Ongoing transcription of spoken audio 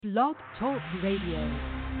Blog Talk Radio.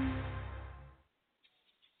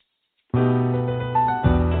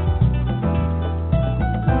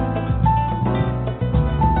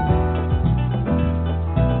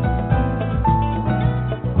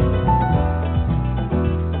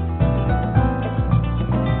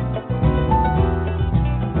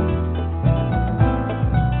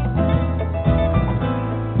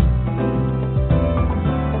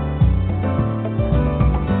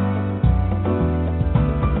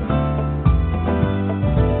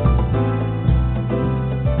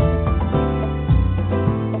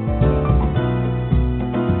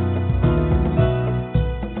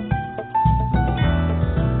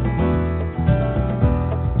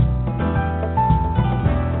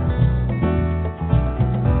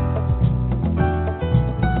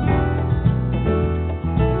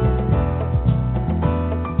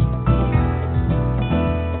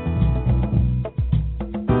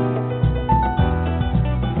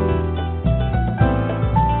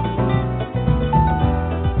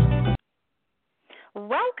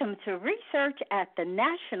 Welcome to Research at the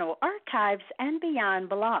National Archives and Beyond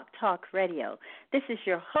Blog Talk Radio. This is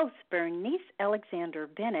your host, Bernice Alexander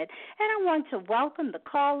Bennett, and I want to welcome the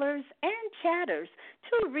callers and chatters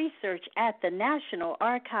to Research at the National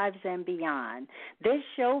Archives and Beyond. This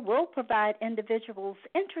show will provide individuals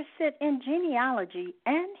interested in genealogy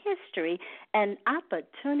and history an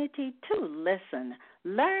opportunity to listen,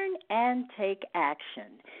 learn, and take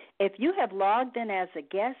action. If you have logged in as a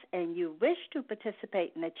guest and you wish to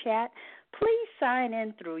participate in the chat, please sign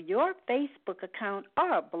in through your Facebook account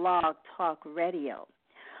or Blog Talk Radio.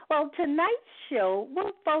 Well, tonight's show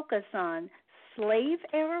will focus on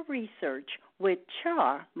slave-era research with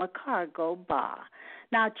Char McCargo Bah.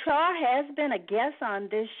 Now, Char has been a guest on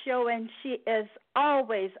this show, and she is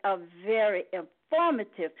always a very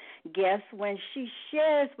informative guest when she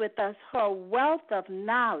shares with us her wealth of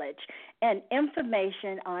knowledge and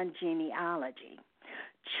information on genealogy.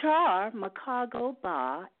 Char McCargo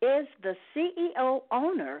Bah is the CEO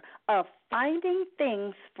owner of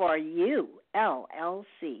FindingThingsforU,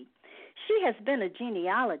 LLC. She has been a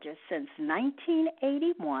genealogist since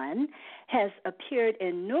 1981, has appeared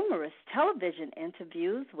in numerous television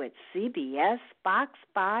interviews with CBS, Fox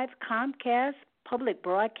 5, Comcast, Public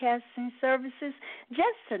Broadcasting Services,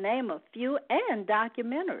 just to name a few, and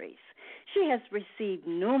documentaries. She has received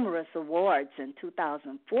numerous awards in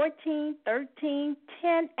 2014, 13,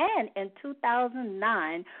 10, and in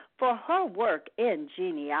 2009 for her work in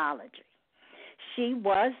genealogy. She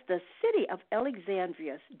was the City of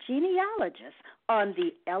Alexandria's genealogist on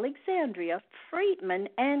the Alexandria, Freedmen,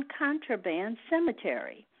 and Contraband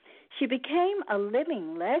Cemetery. She became a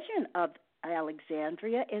living legend of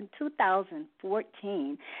Alexandria in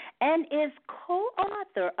 2014 and is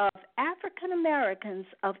co-author of African Americans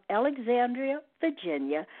of Alexandria,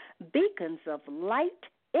 Virginia, Beacons of Light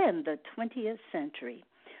in the 20th Century.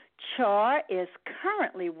 Char is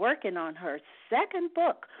currently working on her second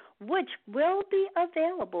book, which will be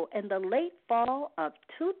available in the late fall of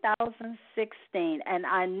 2016, and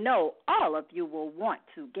I know all of you will want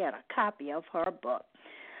to get a copy of her book.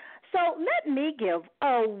 So let me give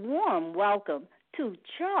a warm welcome to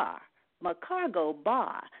Char McCargo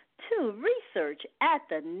Bah to Research at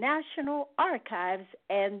the National Archives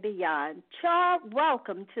and Beyond. Char,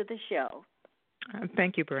 welcome to the show.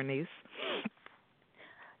 Thank you, Bernice.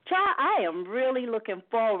 Char, I am really looking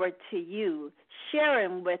forward to you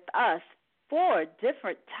sharing with us 4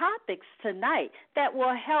 different topics tonight that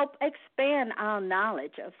will help expand our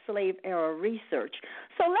knowledge of slave-era research.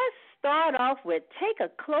 So let's start off with take a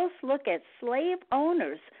close look at slave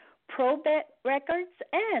owners, probate records,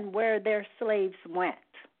 and where their slaves went.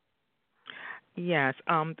 Yes,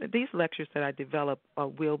 these lectures that I developed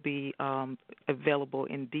will be available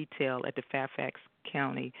in detail at the Fairfax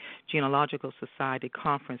County Genealogical Society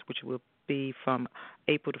Conference, which will be from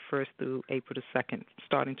April the 1st through April the 2nd,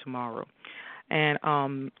 starting tomorrow.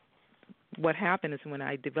 And what happened is when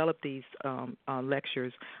I developed these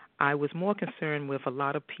lectures, I was more concerned with a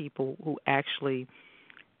lot of people who actually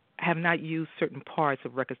have not used certain parts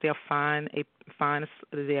of records. They'll find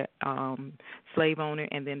their slave owner,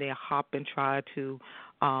 and then they'll hop and try to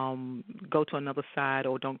go to another side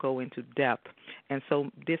or don't go into depth. And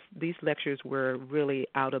so these lectures were really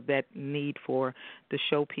out of that need to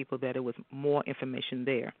show people that there was more information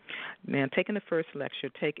there. Now, taking the first lecture,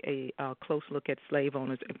 take a close look at slave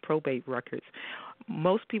owners and probate records.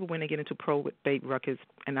 Most people, when they get into probate records,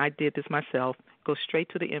 and I did this myself, go straight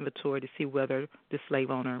to the inventory to see whether the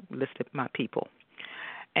slave owner listed my people.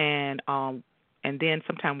 And then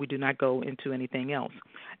sometimes we do not go into anything else.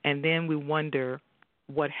 And then we wonder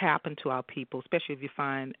what happened to our people, especially if you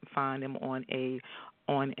find them on a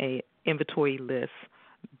on a inventory list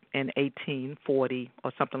in 1840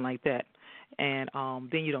 or something like that, and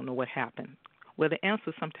then you don't know what happened. Well, the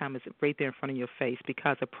answer sometimes is right there in front of your face,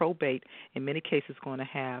 because a probate in many cases is going to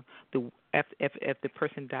have if the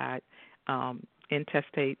person died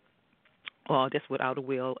intestate, or just without a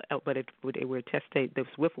will, but if they were intestate, that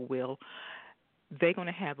was with a will. They're going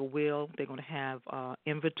to have a will. They're going to have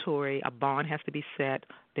inventory. A bond has to be set,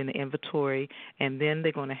 then the inventory, and then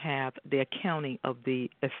they're going to have the accounting of the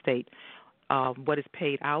estate, what is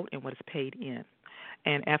paid out and what is paid in.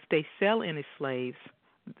 And if they sell any slaves,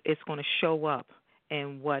 it's going to show up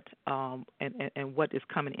and what is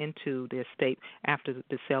coming into the estate after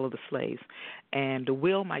the sale of the slaves. And the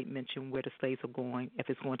will might mention where the slaves are going, if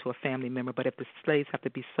it's going to a family member. But if the slaves have to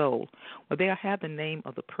be sold, well, they'll have the name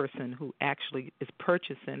of the person who actually is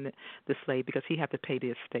purchasing the slave, because he has to pay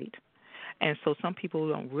the estate. And so some people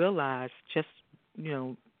don't realize, just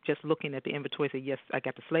looking at the inventory, say, yes, I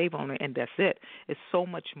got the slave owner, and that's it. It's so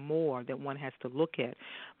much more that one has to look at,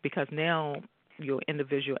 because now your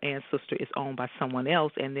individual ancestor is owned by someone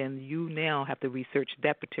else, and then you now have to research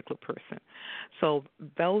that particular person. So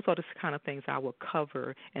those are the kind of things I will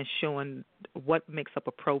cover, and showing what makes up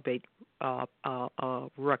a probate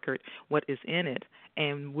record, what is in it,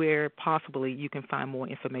 and where possibly you can find more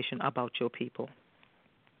information about your people.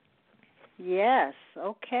 Yes,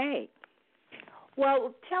 okay.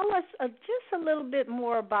 Well, tell us just a little bit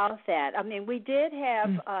more about that. I mean, we did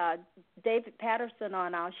have David Patterson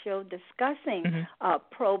on our show discussing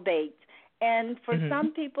probate, and for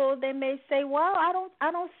some people, they may say, "Well, I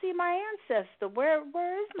don't see my ancestor. Where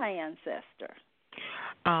is my ancestor?"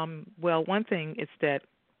 Well, one thing is that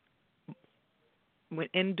when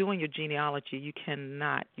in doing your genealogy, you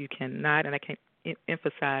cannot, and I can't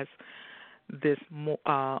emphasize this more,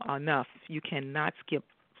 enough. You cannot skip.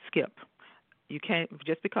 You can't,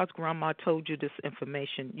 just because Grandma told you this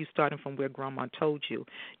information, you starting from where Grandma told you.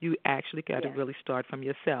 You actually got to really start from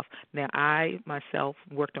yourself. Now, I myself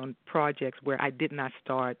worked on projects where I did not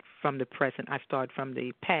start from the present. I started from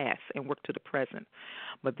the past and worked to the present.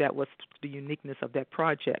 But that was the uniqueness of that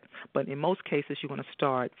project. But in most cases, you're going to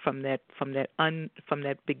start from that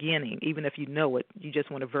beginning. Even if you know it, you just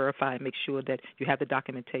want to verify and make sure that you have the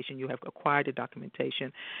documentation, you have acquired the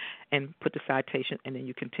documentation, and put the citation, and then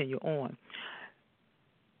you continue on.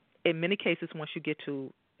 In many cases, once you get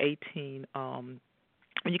to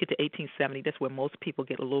when you get to 1870, that's where most people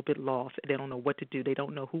get a little bit lost. They don't know what to do. They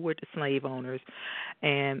don't know who were the slave owners.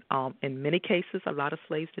 And in many cases, a lot of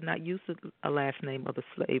slaves did not use the last name of the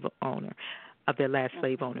slave owner, of their last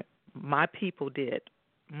slave owner. My people did.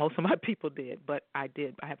 Most of my people did, but I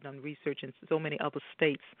did. I have done research in so many other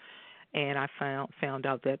states, and I found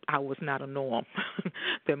out that I was not a norm.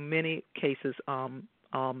 There are many cases,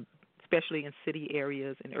 especially in city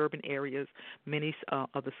areas, in urban areas, many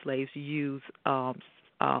of the slaves use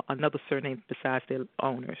another surname besides their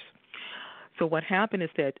owners. So what happened is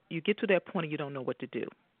that you get to that point and you don't know what to do.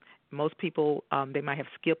 Most people, they might have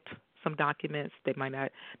skipped some documents. They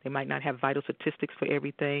might not have vital statistics for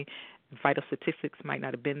everything. Vital statistics might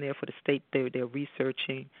not have been there for the state they're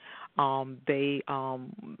researching.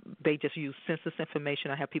 They just use census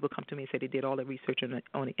information. I have people come to me and say they did all the research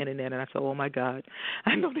on the internet, and I say, oh my God,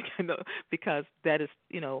 I know because that is,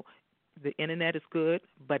 the internet is good,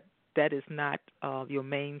 but that is not your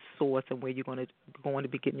main source and where you're going to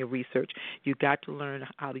be getting your research. You got to learn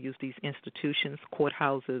how to use these institutions,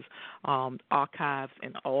 courthouses, archives,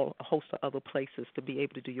 and a host of other places to be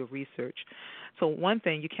able to do your research. So one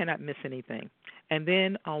thing, you cannot miss anything. And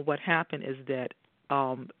then what happened is that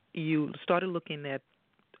you started looking at,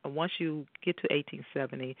 once you get to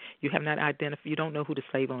 1870, you have not identified, you don't know who the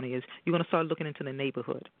slave owner is. You're going to start looking into the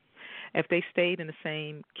neighborhood. If they stayed in the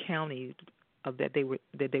same county that they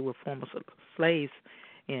were former slaves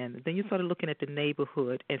in, then you started looking at the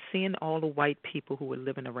neighborhood and seeing all the white people who were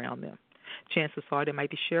living around them. Chances are there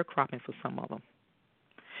might be sharecropping for some of them.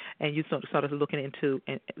 And you started looking into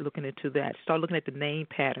that. Start looking at the name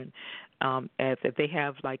pattern. As if they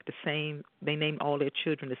have like the same, they named all their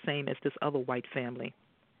children the same as this other white family,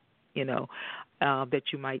 that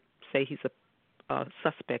you might say he's a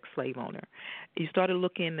suspect slave owner. You started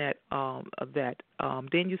looking at that.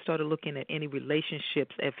 Then you started looking at any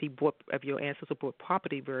relationships. If your ancestor bought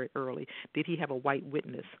property very early, did he have a white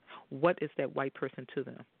witness? What is that white person to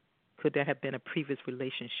them? Could that have been a previous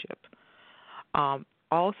relationship?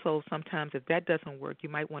 Also, sometimes if that doesn't work, you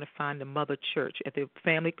might want to find the mother church. If the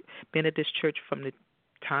family been at this church from the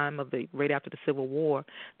time of right after the Civil War,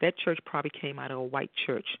 that church probably came out of a white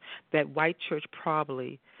church. That white church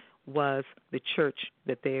probably was the church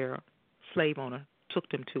that their slave owner took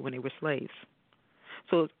them to when they were slaves.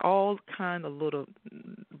 So it's all kind of little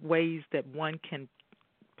ways that one can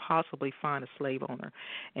possibly find a slave owner,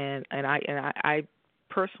 and I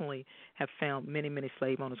personally have found many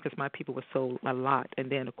slave owners because my people were sold a lot,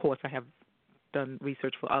 and then of course I have done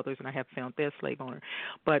research for others and I have found their slave owner,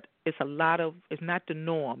 but it's not the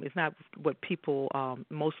norm. It's not what people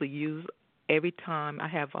mostly use. Every time I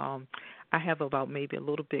have about maybe a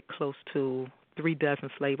little bit close to 3 dozen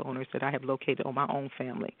slave owners that I have located on my own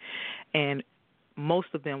family, and most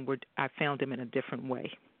of them I found them in a different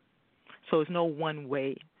way. So there's no one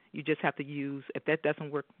way. You just have to use, if that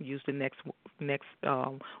doesn't work, use the next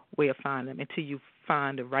way of finding them until you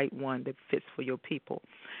find the right one that fits for your people.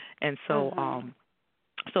 And so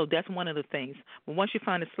so that's one of the things. But once you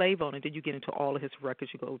find a slave owner, then you get into all of his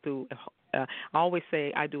records. You go through. I always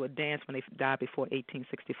say I do a dance when they die before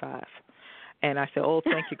 1865. And I say, oh,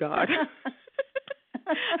 thank you, God.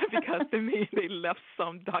 Because to me they left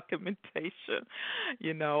some documentation,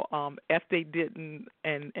 if they didn't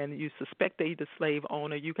and you suspect they the slave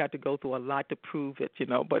owner, you got to go through a lot to prove it,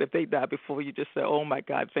 but if they die before, you just say, oh my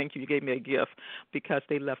God, thank you gave me a gift, because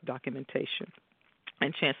they left documentation,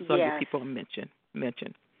 and chances are your people are mentioned.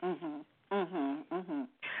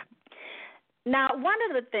 Now, one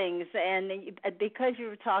of the things, and because you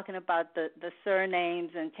were talking about the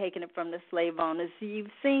surnames and taking it from the slave owners,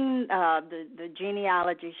 you've seen the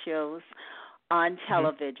genealogy shows on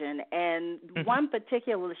television, and one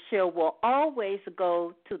particular show will always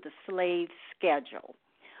go to the slave schedule.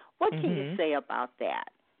 What can you say about that?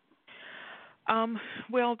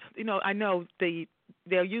 Well, I know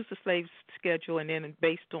they'll use the slave schedule, and then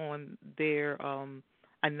based on their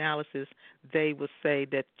analysis, they will say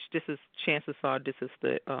that chances are this is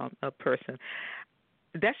the a person.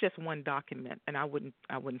 That's just one document, and I wouldn't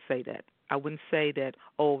say that. I wouldn't say that,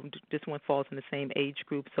 oh, this one falls in the same age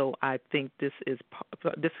group, so I think this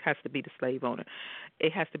has to be the slave owner.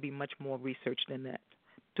 It has to be much more research than that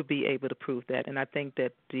to be able to prove that. And I think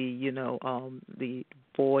that the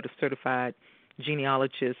Board of Certified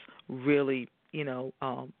Genealogists really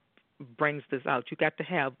brings this out. You got to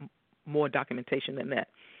have more documentation than that.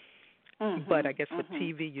 But I guess for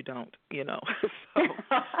TV you don't, so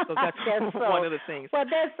that's one of the things. Well,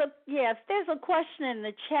 there's a question in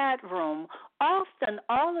the chat room. Often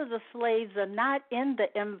all of the slaves are not in the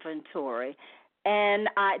inventory, and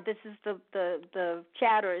this is the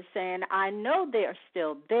chatter is saying, I know they are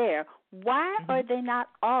still there. Why are they not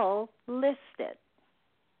all listed?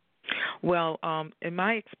 Well, in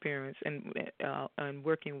my experience and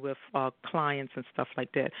working with clients and stuff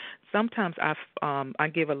like that, sometimes I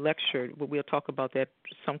give a lecture. We'll talk about that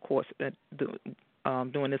some course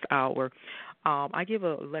during this hour. I give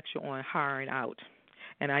a lecture on hiring out,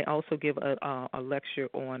 and I also give a lecture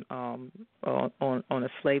on a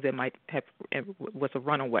slave that was a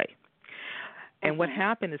runaway. And what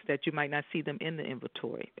happened is that you might not see them in the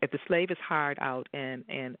inventory. If the slave is hired out, and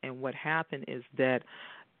what happened is that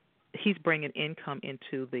he's bringing income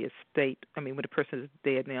into the estate. I mean, when the person is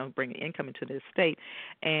dead now, bringing income into the estate,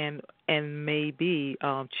 and maybe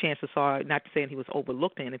chances are, not saying he was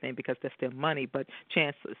overlooked or anything because that's their money, but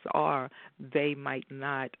chances are they might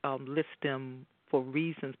not list them for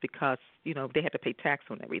reasons because they had to pay tax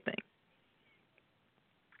on everything.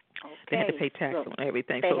 Okay. They had to pay tax on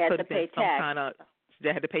everything. They had to pay tax.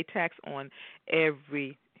 They had to pay tax on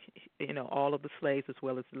every, all of the slaves as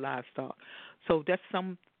well as the livestock. So that's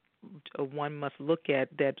one must look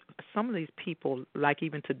at that. Some of these people, like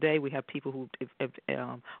even today, we have people who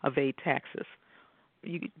evade taxes.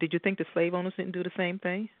 Did you think the slave owners didn't do the same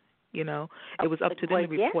thing? It was up to them to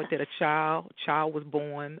report that a child was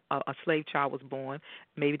born, a slave child was born.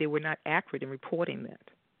 Maybe they were not accurate in reporting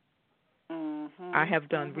that. I have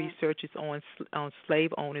done researches on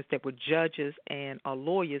slave owners that were judges and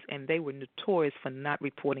lawyers, and they were notorious for not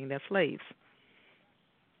reporting their slaves.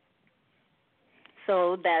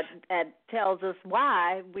 So that tells us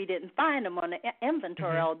why we didn't find them on the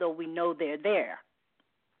inventory, although we know they're there.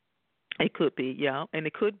 It could be, yeah. And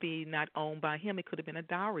it could be not owned by him. It could have been a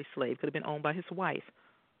dowry slave. It could have been owned by his wife.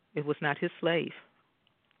 It was not his slave.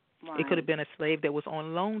 Right. It could have been a slave that was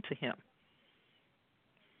on loan to him.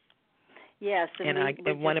 Yes, and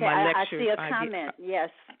one of my lectures, I see a comment. Yes,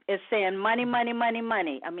 it's saying money, money, money,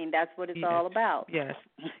 money. I mean, that's what it's all about. Yes.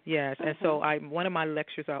 And so one of my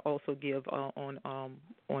lectures I also give on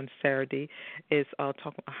Saturday is talking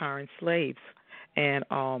about hiring slaves, and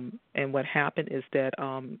what happened is that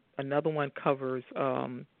another one covers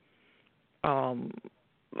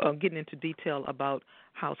getting into detail about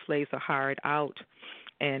how slaves are hired out,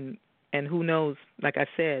 and and who knows, like I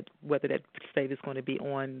said, whether that slave is going to be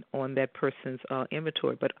on that person's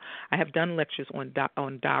inventory. But I have done lectures on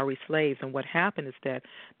dowry slaves, and what happened is that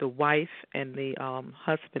the wife and the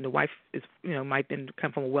husband, the wife is, might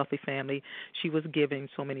come from a wealthy family. She was given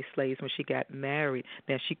so many slaves when she got married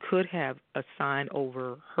that she could have assigned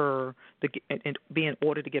over her, and be in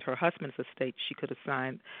order to get her husband's estate, she could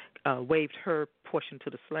assign, waived her portion to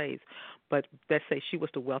the slaves. But let's say she was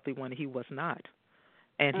the wealthy one, and he was not.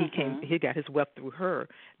 And he got his wealth through her.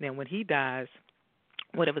 Now, when he dies,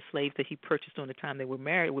 whatever slaves that he purchased during the time they were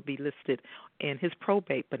married would be listed in his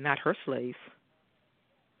probate, but not her slaves.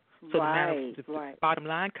 So the bottom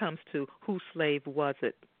line comes to whose slave was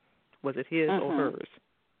it? Was it his or hers?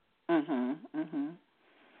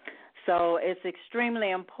 So it's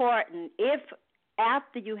extremely important, if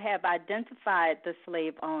after you have identified the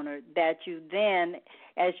slave owner, that you then,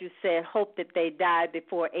 as you said, hope that they died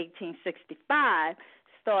before 1865,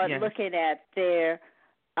 start looking at their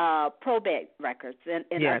probate records and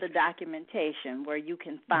other documentation where you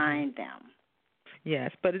can find them.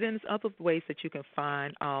 Yes, but then there's other ways that you can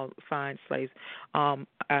find slaves. I'm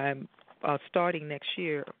starting next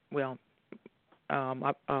year. Well,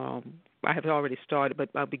 I have already started, but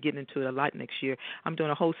I'll be getting into it a lot next year. I'm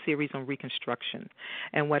doing a whole series on Reconstruction.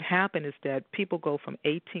 And what happened is that people go from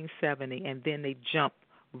 1870 and then they jump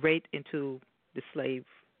right into the slave,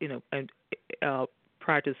 and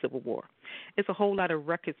prior to the Civil War. It's a whole lot of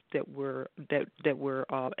records that were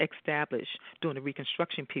established during the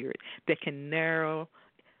Reconstruction period that can narrow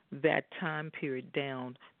that time period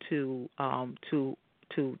down to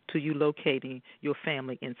you locating your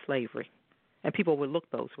family in slavery. And people will look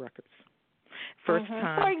those records. First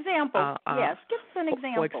time. For example, yes, give us an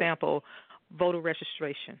example. For example, voter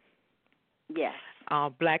registration. Yes.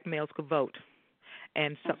 Black males could vote,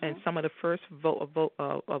 and some of the first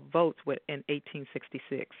votes were in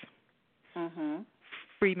 1866.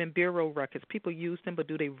 Freedmen Bureau records. People use them, but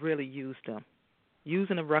do they really use them?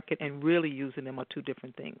 Using a record and really using them are two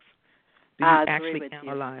different things. Do you actually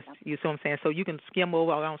analyze? You see what I'm saying? So you can skim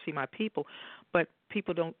over, I don't see my people, but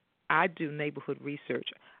people don't. I do neighborhood research.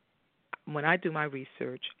 When I do my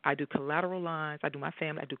research, I do collateral lines. I do my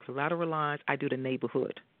family. I do collateral lines. I do the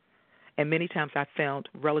neighborhood. And many times I found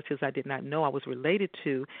relatives I did not know I was related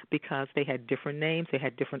to because they had different names. They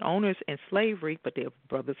had different owners in slavery, but they were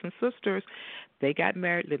brothers and sisters. They got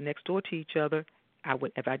married, lived next door to each other.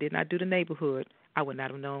 If I did not do the neighborhood, I would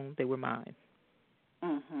not have known they were mine.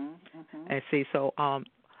 And see, so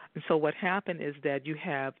what happened is that you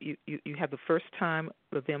have the first time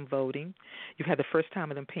of them voting, you have the first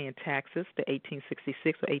time of them paying taxes, the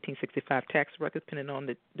 1866 or 1865 tax records, depending on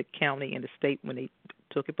the county and the state when they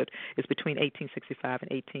took it, but it's between 1865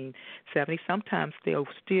 and 1870. Sometimes they're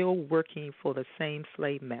still working for the same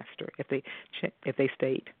slave master if they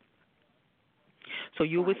stayed. So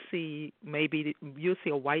you would see you'll see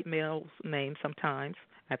a white male's name sometimes.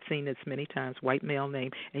 I've seen this many times, white male name,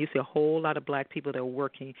 and you see a whole lot of black people that are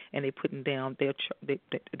working, and they're putting down,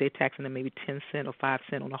 they're taxing them maybe 10 cents or 5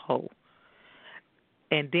 cents on the whole.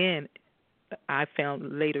 And then I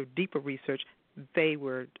found later, deeper research, they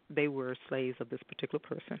were slaves of this particular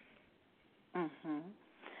person.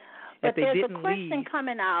 But there's a question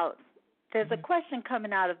coming out. There's a question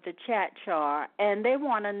coming out of the chat, Char, and they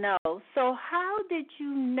want to know, so how did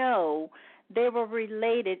you know they were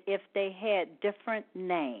related if they had different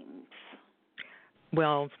names?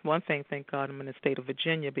 Well, one thing, thank God I'm in the state of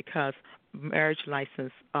Virginia because marriage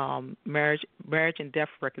license, marriage and death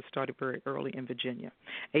records started very early in Virginia,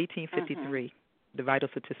 1853, the vital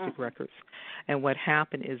statistic records. And what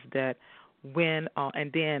happened is that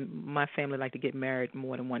and then my family liked to get married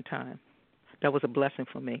more than one time. That was a blessing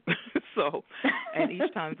for me. So, and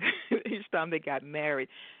each time they got married,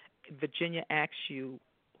 Virginia asks you,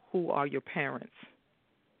 who are your parents?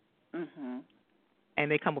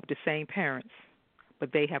 And they come up with the same parents,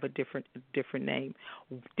 but they have a different name.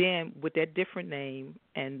 Then with that different name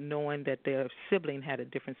and knowing that their sibling had a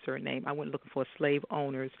different surname, I went looking for slave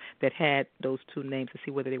owners that had those two names to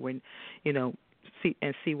see whether they were,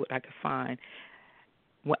 see what I could find.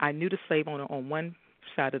 Well, I knew the slave owner on one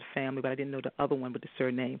side of the family, but I didn't know the other one with the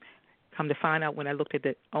surname. Come to find out when I looked at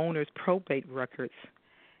the owner's probate records,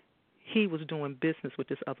 he was doing business with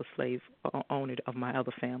this other slave owner of my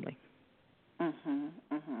other family.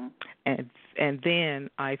 And then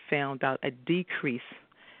I found out a big decrease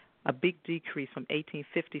from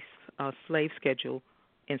 1850 slave schedule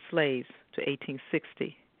in slaves to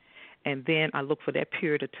 1860. And then I looked for that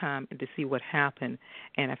period of time to see what happened,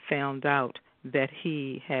 and I found out that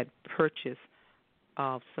he had purchased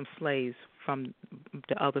some slaves from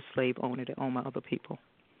the other slave owner that owned my other people.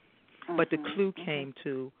 But the clue came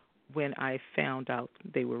to when I found out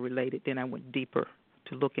they were related, then I went deeper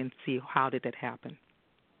to look and see how did that happen.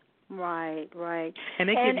 Right. And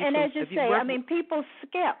as you say, I mean, people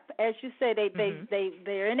skip. As you say,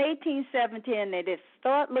 they're in 1870 and they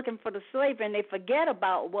start looking for the slavery and they forget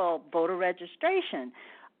about voter registration,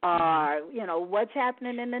 or what's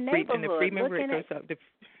happening in the neighborhood.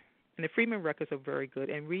 And the Freedmen records are very good.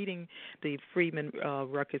 And reading the Freedmen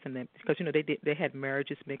records, because they had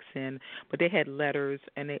marriages mixed in, but they had letters,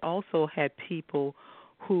 and they also had people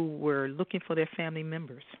who were looking for their family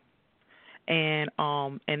members. And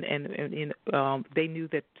they knew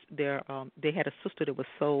that they had a sister that was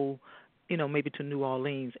sold, maybe to New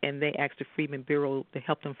Orleans, and they asked the Freedmen Bureau to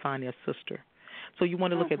help them find their sister. So you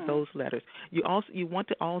want to look at those letters. You want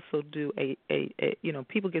to also do a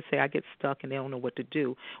people say I get stuck and they don't know what to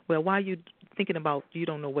do. Well, while you thinking about you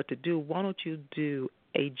don't know what to do, why don't you do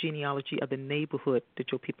a genealogy of the neighborhood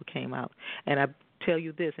that your people came out? And I tell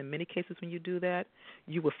you this, in many cases when you do that,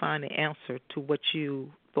 you will find the answer to what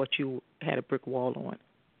you thought you had a brick wall on.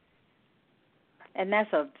 And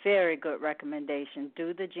that's a very good recommendation.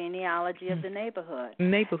 Do the genealogy of the neighborhood.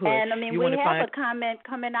 And, I mean, we have a comment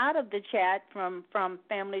coming out of the chat from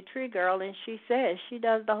Family Tree Girl, and she says she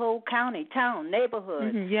does the whole county, town,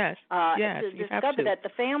 neighborhood. Yes. To discover that the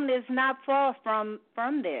family is not far from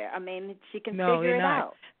there. I mean, she can figure it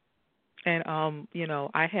out. And,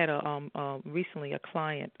 I had recently a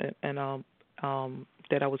client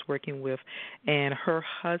that I was working with, and her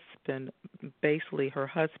husband, his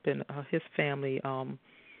family,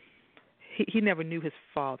 he never knew his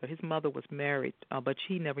father. His mother was married, but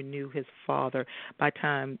he never knew his father. By the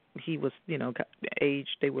time he was, got age,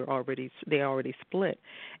 they already split,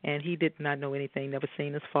 and he did not know anything, never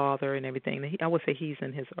seen his father and everything. I would say he's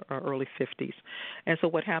in his early 50s. And so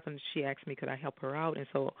what happened, she asked me could I help her out,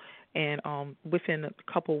 and within a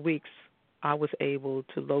couple of weeks, I was able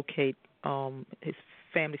to locate his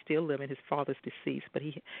family still living. His father's deceased, but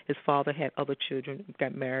his father had other children,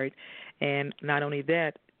 got married, and not only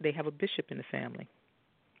that, they have a bishop in the family.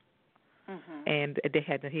 And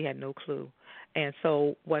he had no clue. And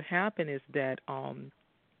so what happened is that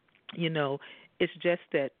it's just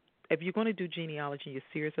that if you're going to do genealogy and you're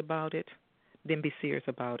serious about it, then be serious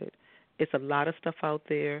about it. It's a lot of stuff out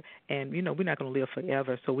there, and we're not going to live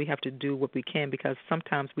forever, so we have to do what we can, because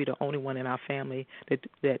sometimes we're the only one in our family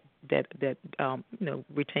that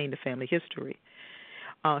retain the family history.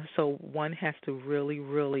 So one has to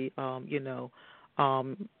really,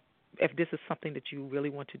 if this is something that you really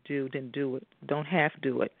want to do, then do it. Don't half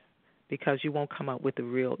do it, because you won't come out with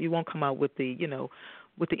you won't come out with the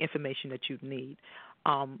with the information that you need.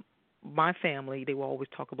 My family, they will always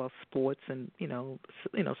talk about sports and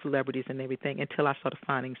celebrities and everything, until I started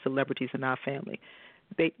finding celebrities in our family.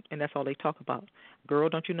 And that's all they talk about. Girl,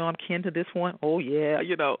 don't you know I'm kin to this one? Oh yeah,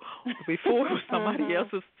 before it was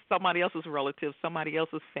somebody else's relative, somebody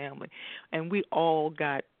else's family, and we all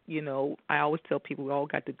got. I always tell people we all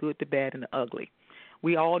got the good, the bad, and the ugly.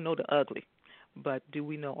 We all know the ugly, but do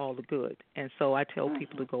we know all the good? And so I tell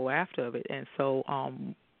people to go after it. And so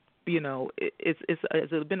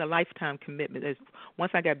it's been a lifetime commitment.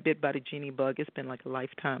 Once I got bit by the genie bug, it's been like a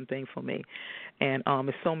lifetime thing for me. And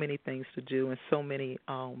there's so many things to do and so many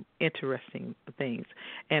interesting things.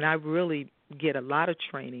 And I really get a lot of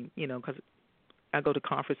training, because I go to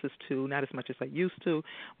conferences too, not as much as I used to,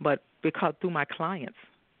 but because through my clients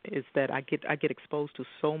is that I get exposed to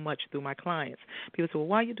so much through my clients. People say, well,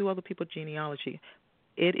 why you do other people's genealogy?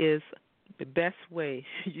 It is the best way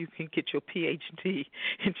you can get your PhD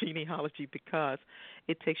in genealogy, because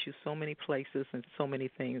it takes you so many places and so many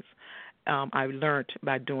things. I learned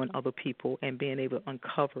by doing other people and being able to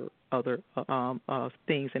uncover other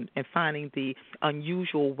things and finding the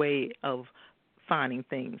unusual way of finding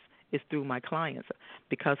things is through my clients,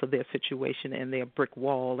 because of their situation and their brick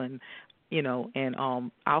wall, and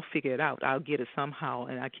I'll figure it out. I'll get it somehow,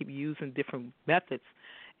 and I keep using different methods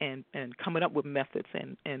and coming up with methods,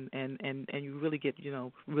 and you really get,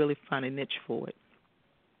 really find a niche for it.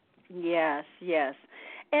 Yes.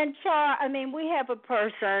 And Char, I mean, we have a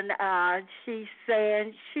person, she's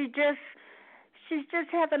saying she's just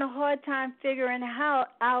having a hard time figuring out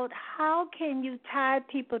how can you tie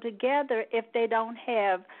people together if they don't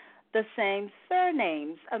have the same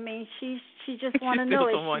surnames. I mean, she just want to know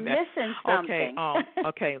if she's missing something.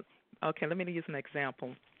 Okay. Let me use an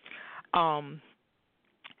example.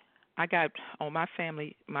 I got on my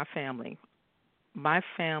family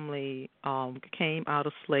came out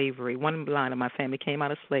of slavery. One line of my family came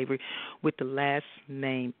out of slavery with the last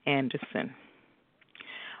name Anderson.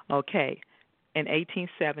 Okay. In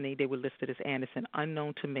 1870, they were listed as Anderson,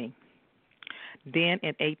 unknown to me. Then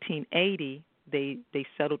in 1880, they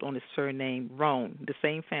settled on the surname Roan, the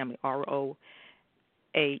same family, Roan.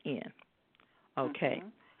 Okay.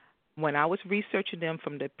 When I was researching them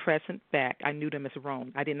from the present back, I knew them as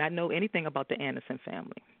Roan. I did not know anything about the Anderson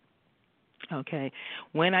family. Okay.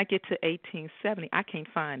 When I get to 1870, I can't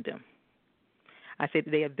find them. I said,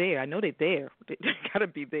 they are there. I know they're there. They got to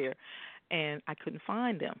be there. And I couldn't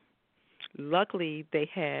find them. Luckily, they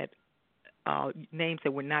had names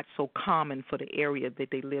that were not so common for the area that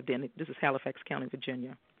they lived in. This is Halifax County,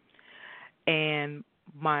 Virginia. And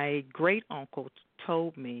my great-uncle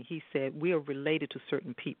told me, he said, we are related to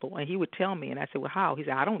certain people. And he would tell me, and I said, well, how? He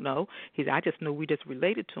said, I don't know. He said, I just know we just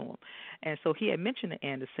related to him. And so he had mentioned the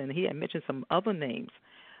Anderson. He had mentioned some other names.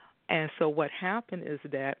 And so what happened is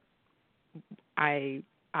that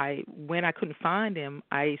when I couldn't find him,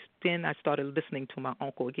 I started listening to my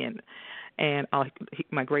uncle again, and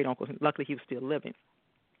my great uncle. Luckily, he was still living.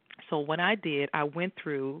 So what I did, I went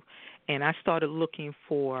through and I started looking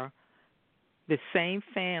for the same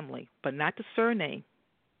family, but not the surname.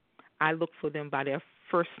 I looked for them by their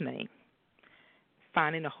first name,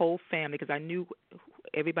 finding the whole family, because I knew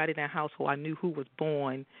everybody in that household. I knew who was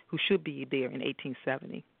born, who should be there in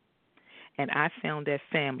 1870, and I found that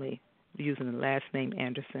family using the last name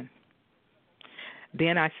Anderson.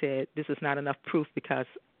 Then I said, this is not enough proof, because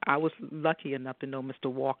I was lucky enough to know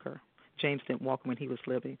Mr. Walker, James Dent Walker, when he was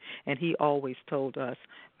living, and he always told us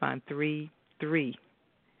find three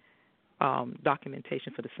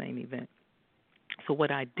documentation for the same event. So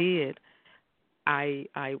what I did, I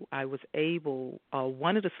was able.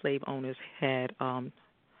 One of the slave owners had.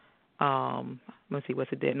 Let's see, was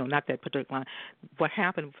it there? No, not that particular line. What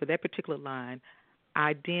happened for that particular line?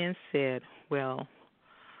 I then said, well,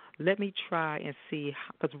 let me try and see,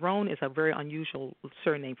 because Roan is a very unusual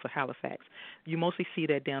surname for Halifax. You mostly see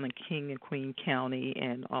that down in King and Queen County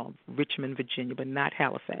and Richmond, Virginia, but not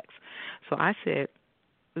Halifax. So I said,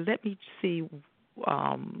 let me see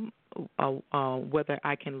whether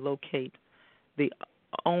I can locate the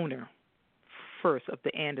owner first of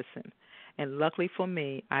the Anderson. And luckily for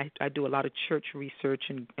me, I do a lot of church research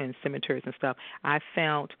and cemeteries and stuff. I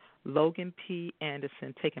found Logan P.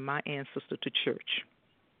 Anderson taking my ancestor to church.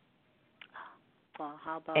 Well,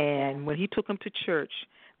 how about and that? When he took him to church,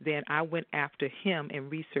 then I went after him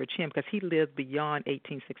and researched him, because he lived beyond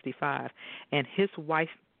 1865. And his wife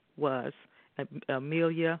was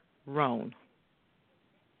Amelia Roan.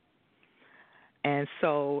 And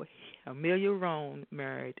so Amelia Roan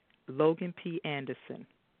married Logan P. Anderson.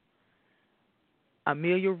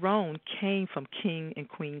 Amelia Roan came from King and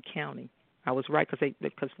Queen County. I was right,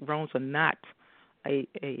 because Roans are not a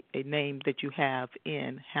name that you have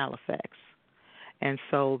in Halifax. And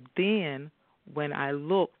so then when I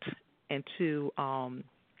looked into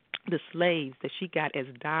the slaves that she got as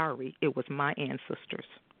dowry, it was my ancestors.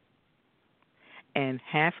 And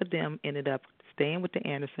half of them ended up staying with the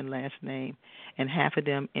Anderson last name, and half of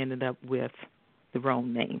them ended up with the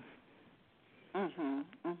Roan name.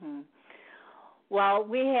 Well,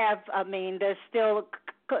 we have, there's still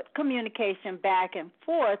communication back and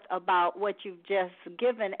forth about what you've just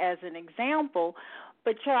given as an example.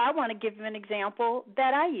 But, Char, I want to give you an example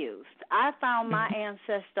that I used. I found my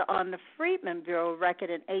ancestor on the Freedmen Bureau record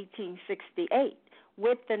in 1868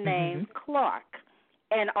 with the name Clark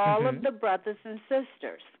and all of the brothers and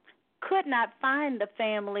sisters. Could not find the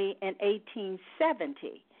family in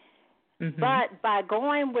 1870. But by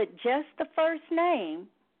going with just the first name,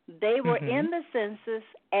 they were in the census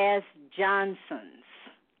as Johnsons,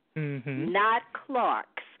 not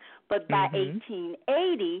Clarks. But by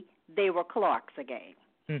 1880, they were Clarks again.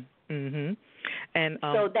 And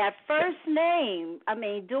so that first name,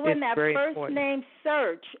 doing that first important. Name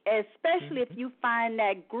search, especially if you find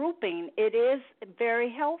that grouping, it is very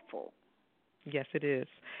helpful. Yes, it is.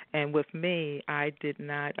 And with me, I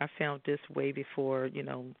found this way before,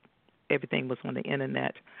 everything was on the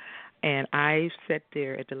internet. And I sat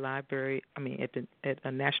there at the library, at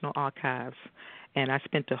the National Archives, and I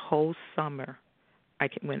spent the whole summer. I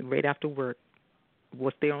went right after work,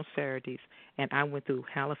 was there on Saturdays, and I went through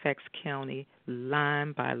Halifax County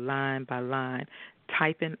line by line by line,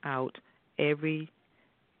 typing out every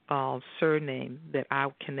surname that I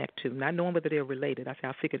would connect to, not knowing whether they're related. I said,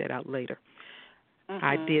 I'll figure that out later.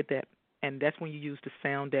 I did that, and that's when you use the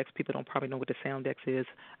Soundex. People don't probably know what the Soundex is.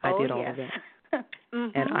 I did all of that.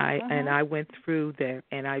 And I went through there,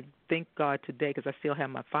 and I thank God today, because I still have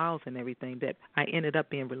my files and everything, that I ended up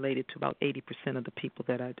being related to about 80% of the people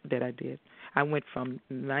that I did. I went from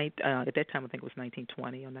at that time I think it was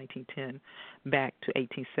 1920 or 1910 back to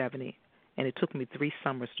 1870, and it took me 3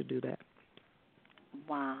 summers to do that.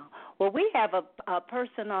 Wow. Well, we have a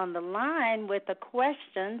person on the line with a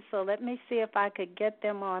question, so let me see if I could get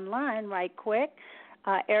them online right quick.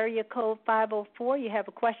 Area code 504, you have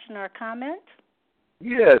a question or a comment?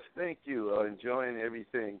 Yes, thank you. Enjoying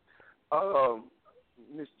everything.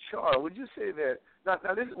 Ms. Char, would you say that,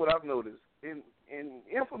 now this is what I've noticed, in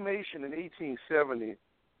information in 1870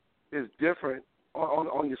 is different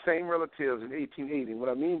on your same relatives in 1880. What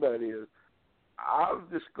I mean by it is, I've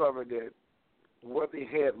discovered that what they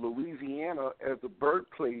had Louisiana as the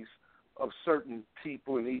birthplace of certain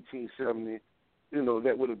people in 1870,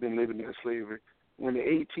 that would have been living in slavery. When the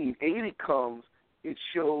 1880 comes, it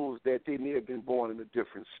shows that they may have been born in a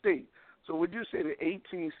different state. So would you say the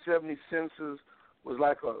 1870 census was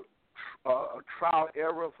like a trial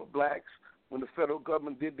error for blacks when the federal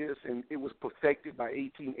government did this and it was perfected by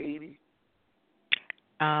 1880?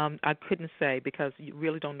 I couldn't say because you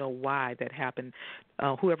really don't know why that happened.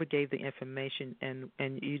 Whoever gave the information, and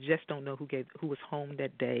you just don't know who was home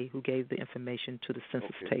that day, who gave the information to the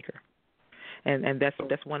census taker. And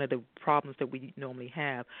that's one of the problems that we normally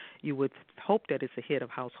have. You would hope that it's a head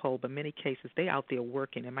of household, but in many cases they out there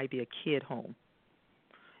working. It might be a kid home.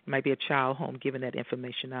 It might be a child home giving that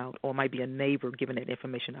information out, or it might be a neighbor giving that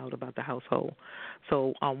information out about the household.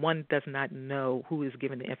 So one does not know who is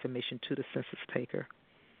giving the information to the census taker.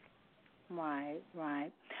 Right.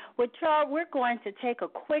 Well, Char, we're going to take a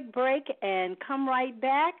quick break and come right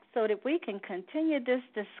back so that we can continue this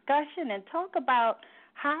discussion and talk about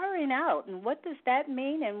hiring out and what does that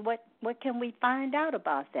mean and what can we find out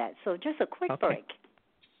about that. So just a quick break.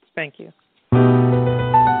 Thank you.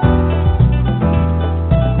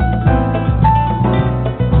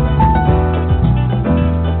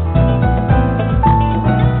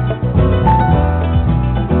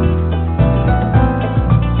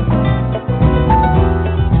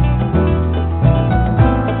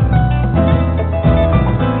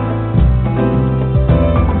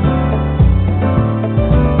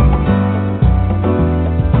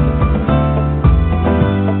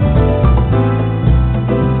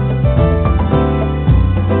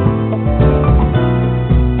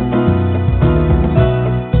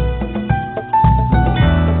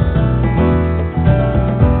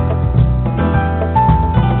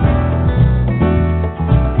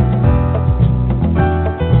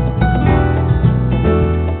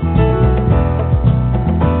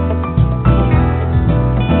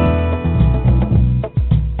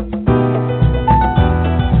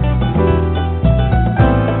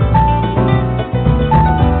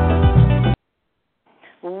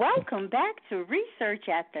 Welcome back to Research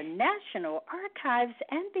at the National Archives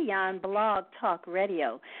and Beyond Blog Talk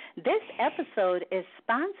Radio. This episode is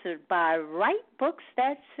sponsored by Write Books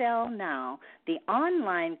That Sell Now, the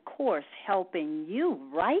online course helping you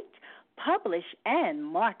write, publish, and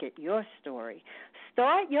market your story.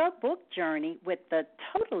 Start your book journey with the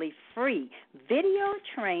totally free video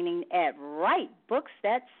training at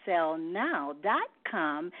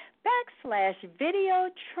writebooksthatsellnow.com/video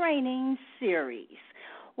training series.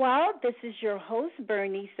 Well, this is your host,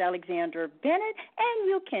 Bernice Alexander Bennett, and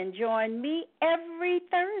you can join me every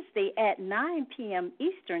Thursday at 9 p.m.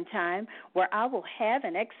 Eastern Time, where I will have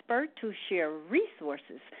an expert to share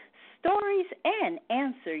resources, stories, and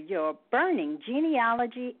answer your burning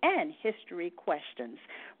genealogy and history questions.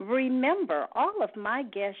 Remember, all of my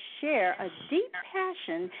guests share a deep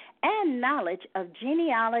passion and knowledge of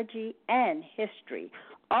genealogy and history.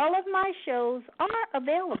 All of my shows are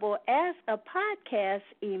available as a podcast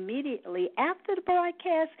immediately after the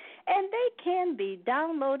broadcast, and they can be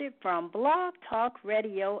downloaded from Blog Talk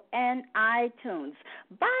Radio and iTunes.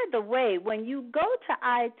 By the way, when you go to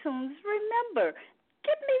iTunes, remember,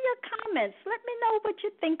 give me your comments. Let me know what you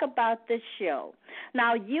think about this show.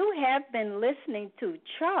 Now, you have been listening to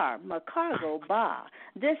Char McCargo Bah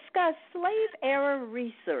discuss slave-era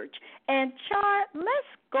research. And, Char,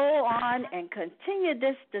 let's go on and continue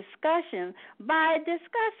this discussion by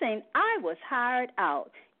discussing I Was Hired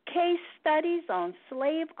Out, case studies on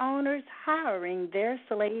slave owners hiring their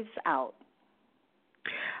slaves out.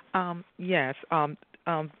 Yes.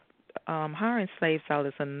 Hiring slaves out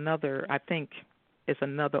is another, I think, is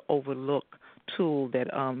another overlooked tool that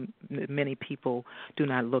many people do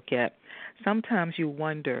not look at. Sometimes you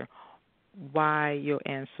wonder why your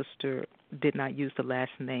ancestor did not use the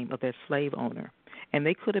last name of their slave owner. And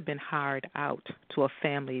they could have been hired out to a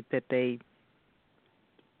family that they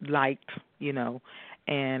liked,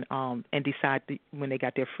 and decide when they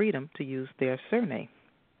got their freedom to use their surname.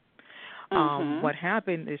 What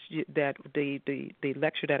happened is that the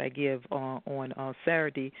lecture that I give on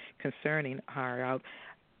Saturday concerning hire out,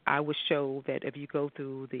 I would show that if you go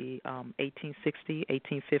through the 1860,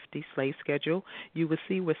 1850 slave schedule, you would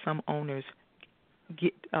see where some owners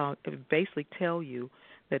basically tell you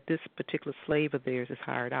that this particular slave of theirs is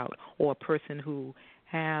hired out, or a person who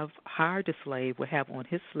have hired a slave will have on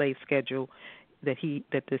his slave schedule that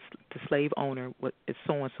the slave owner is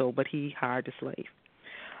so and so, but he hired the slave.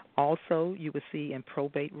 Also, you would see in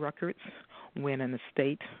probate records when an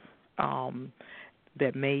estate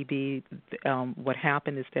that maybe what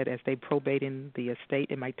happened is that as they probate in the estate,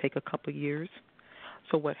 it might take a couple of years.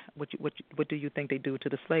 So what do you think they do to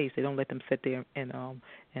the slaves? They don't let them sit there and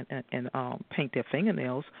paint their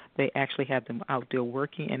fingernails. They actually have them out there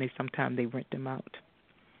working, and sometimes they rent them out.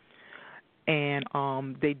 And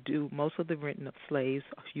they do most of the renting of slaves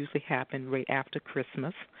usually happen right after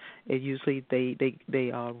Christmas. It usually they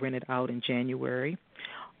rent it out in January.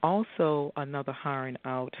 Also, another hiring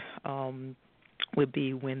out would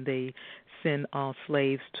be when they send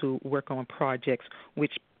slaves to work on projects,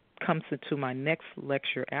 which comes into my next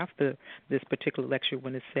lecture after this particular lecture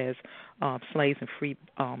when it says slaves and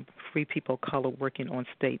free people of color working on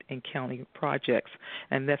state and county projects,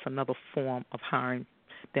 and that's another form of hiring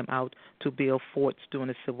them out to build forts during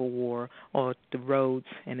the Civil War or the roads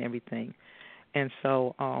and everything. And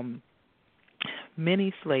so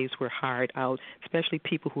many slaves were hired out, especially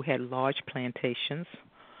people who had large plantations.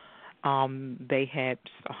 They had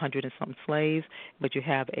 100 and something slaves, but you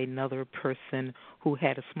have another person who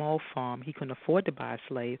had a small farm. He couldn't afford to buy a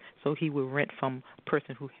slave, so he would rent from a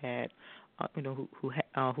person who had,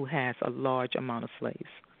 who has a large amount of slaves.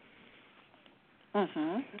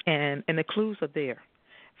 Mm-hmm. And the clues are there.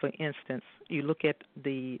 For instance, you look at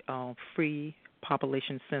the free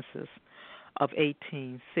population census of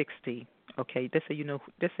 1860. Okay, let's say you know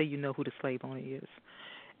who the slave owner is,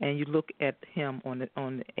 and you look at him on the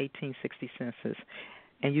 1860 census,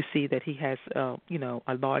 and you see that he has a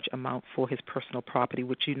large amount for his personal property,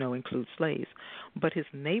 which includes slaves. But his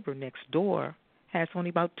neighbor next door has only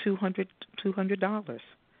about $200,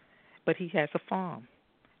 but he has a farm.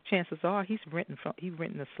 Chances are he's renting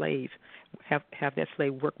a slave, have that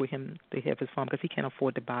slave work with him to have his farm because he can't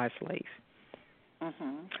afford to buy a slave.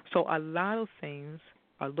 Mm-hmm. So a lot of things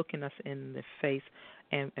are looking us in the face,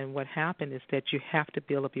 and what happened is that you have to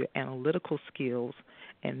build up your analytical skills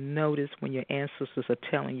and notice when your ancestors are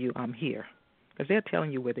telling you, I'm here, because they're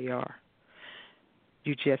telling you where they are.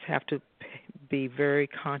 You just have to be very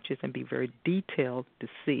conscious and be very detailed to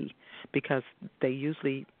see, because they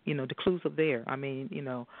usually, the clues are there. I mean,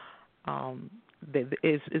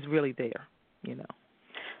 it's really there,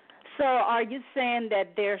 So are you saying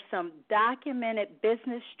that there's some documented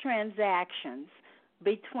business transactions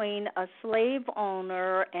between a slave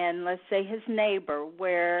owner and, let's say, his neighbor,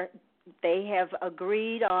 where they have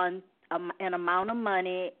agreed on an amount of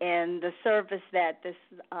money and the service that this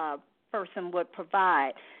person would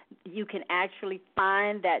provide? You can actually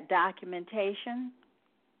find that documentation?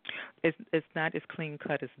 It's not as clean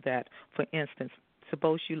cut as that. For instance,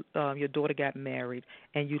 suppose your daughter got married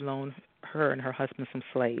and you loaned her and her husband some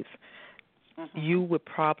slaves. Mm-hmm. You would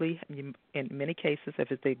probably, in many cases,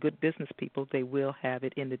 if they're good business people, they will have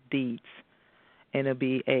it in the deeds, and it'll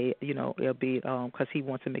be because he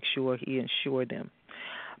wants to make sure he insured them.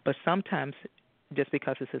 But sometimes, just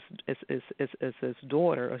because it's his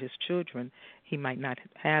daughter or his children, he might not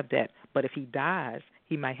have that. But if he dies,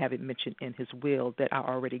 he might have it mentioned in his will that I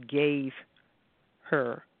already gave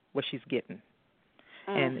her what she's getting.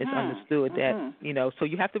 Mm-hmm. And it's understood that, so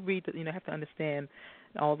you have to read, have to understand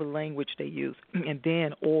all the language they use. And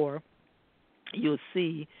then, or you'll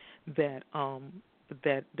see that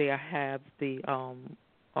that they have the,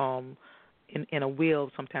 in a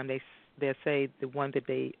will, sometimes they say the one that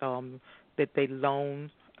they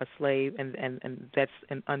loan a slave, and that's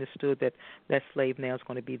understood that slave now is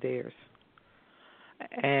going to be theirs.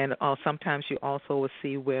 And sometimes you also will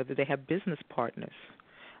see where they have business partners,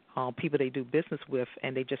 people they do business with,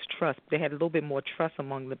 and they just trust. They had a little bit more trust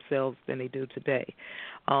among themselves than they do today.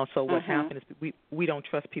 So what happened is we don't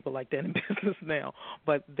trust people like that in business now,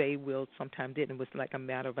 but they will sometimes did. It was like a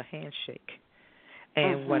matter of a handshake.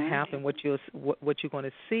 And what happened, what you're going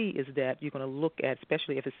to see is that you're going to look at,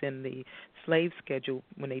 especially if it's in the slave schedule,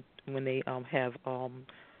 when they have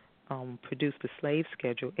produced the slave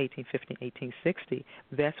schedule, 1850, 1860.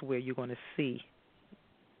 That's where you're going to see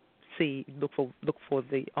look for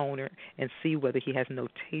the owner and see whether he has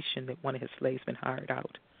notation that one of his slaves been hired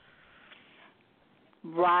out.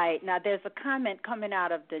 Right. Now, there's a comment coming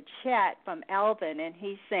out of the chat from Alvin, and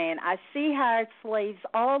he's saying, I see hired slaves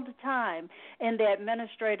all the time in the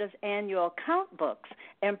administrator's annual account books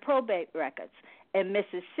and probate records. In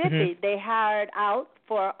Mississippi, they hired out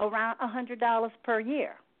for around $100 per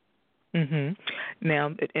year.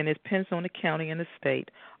 Now, and it depends on the county and the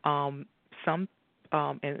state. Some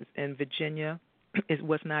in Virginia, it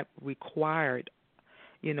was not required,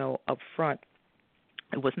 up front.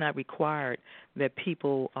 It was not required that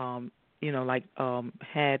people, had, like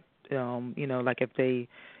if they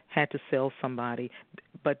had to sell somebody,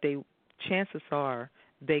 but chances are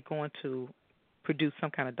they're going to produce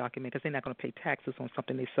some kind of document because they're not going to pay taxes on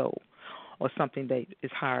something they sold or something that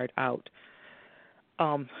is hired out,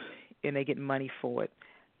 and they get money for it.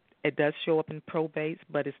 It does show up in probates,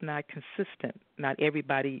 but it's not consistent. Not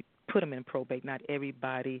everybody put them in probate. Not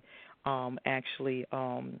everybody actually,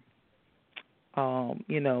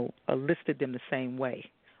 listed them the same way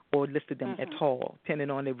or listed them at all, depending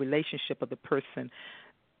on the relationship of the person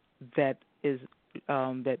that is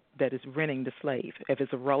that is renting the slave. If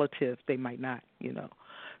it's a relative, they might not,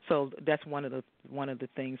 So that's one of the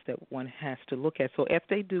things that one has to look at. So if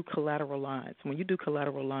they do collateral lines, when you do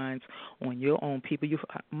collateral lines on your own people, you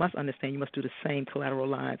must understand you must do the same collateral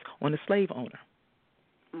lines on the slave owner.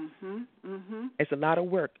 It's a lot of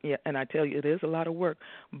work, yeah, and I tell you, it is a lot of work.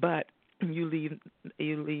 But you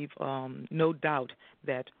leave no doubt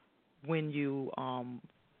that when you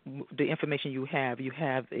the information you have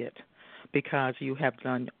it, because you have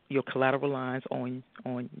done your collateral lines on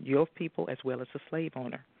your people as well as the slave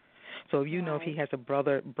owner. So if you know if he has a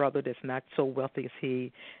brother that's not so wealthy as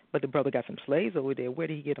he, but the brother got some slaves over there, where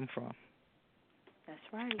did he get them from? That's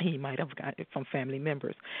right. He might have got it from family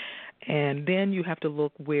members. And then you have to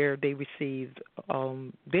look where they received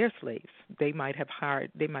their slaves. They might have had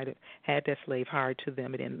that slave hired to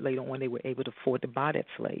them, and then later on they were able to afford to buy that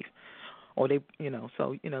slave. Or they,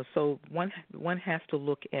 so one has to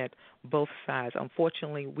look at both sides.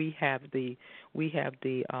 Unfortunately, we have the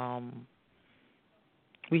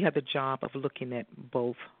job of looking at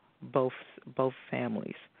both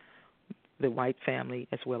families, the white family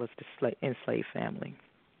as well as the enslaved family.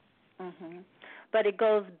 But it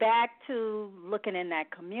goes back to looking in that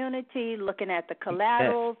community, looking at the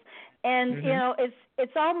collaterals, and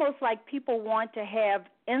it's almost like people want to have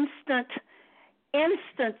instant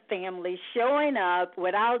families showing up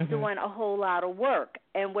without doing a whole lot of work.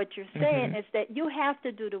 And what you're saying is that you have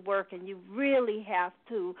to do the work, and you really have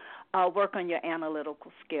to work on your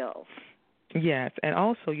analytical skills. Yes, and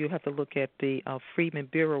also you have to look at the Freedmen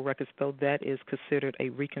Bureau records, though that is considered a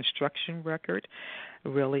Reconstruction record,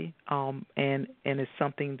 really, and it's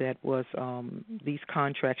something that was these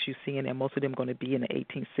contracts you see in there, most of them going to be in the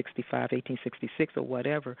 1865, 1866 or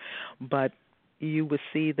whatever, but you would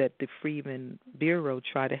see that the Freedmen Bureau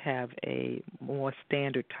try to have a more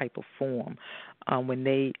standard type of form when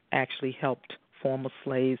they actually helped former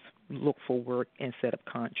slaves look for work and set up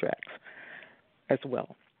contracts as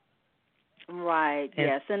well. Right,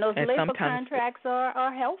 yes, and those labor contracts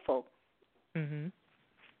are helpful.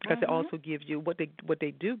 Because they also give you what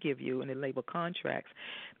they do give you in the labor contracts.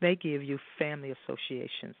 They give you family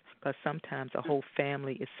associations, because sometimes a whole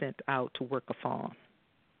family is sent out to work a farm.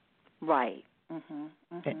 Right.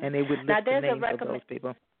 And they would list the names of those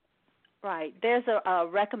people. Right. There's a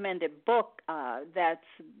recommended book that's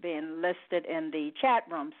been listed in the chat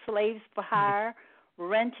room, Slaves for Hire,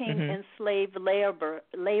 Renting Enslaved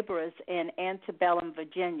Laborers in Antebellum,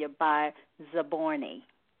 Virginia, by Zaborni.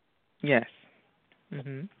 Yes.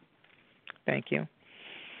 Thank you.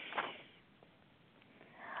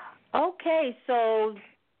 Okay, so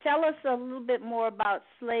tell us a little bit more about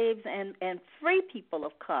slaves and free people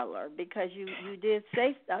of color, because you did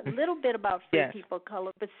say a little bit about free people of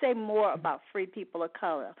color, but say more about free people of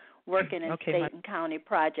color working in state and county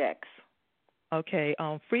projects. Okay,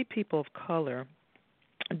 free people of color,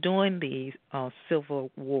 during the Civil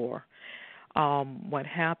War, what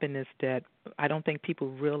happened is that I don't think people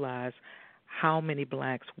realize how many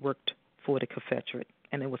blacks worked for the Confederate,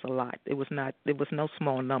 and it was a lot. It was no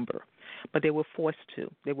small number, but they were forced to.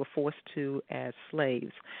 They were forced to as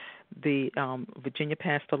slaves. The Virginia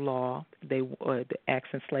passed a law. They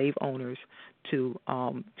asking slave owners to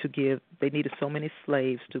give. They needed so many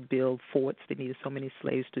slaves to build forts. They needed so many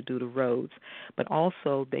slaves to do the roads, but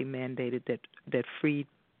also they mandated that free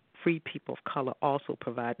people of color also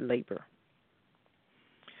provide labor,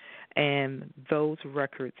 and those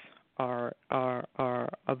records are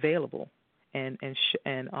available. And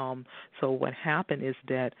so what happened is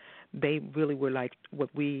that they really were like what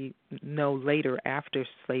we know later after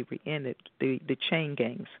slavery ended, the chain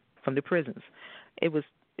gangs from the prisons. They were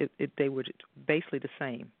basically the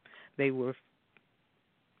same. They were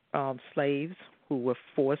slaves who were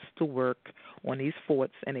forced to work on these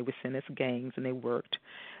forts, and they were sent as gangs, and they worked,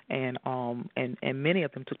 and many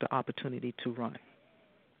of them took the opportunity to run.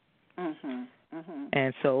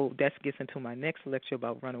 And so that gets into my next lecture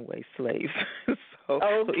about runaway slaves. so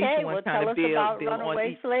okay, each one tell us about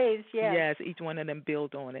runaway slaves. Yes, each one of them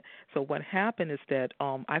build on it. So what happened is that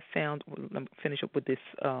I found. Let me finish up with this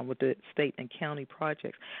with the state and county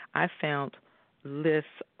projects. I found lists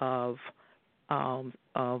of a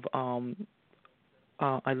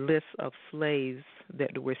list of slaves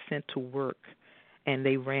that were sent to work, and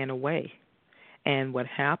they ran away. And what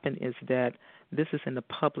happened is that this is in the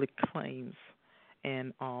public claims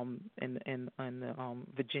and the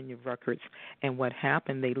Virginia records. And what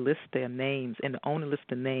happened, they list their names, and the owner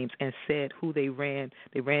listed names and said who they ran.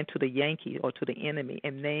 They ran to the Yankee or to the enemy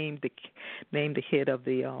and named the head of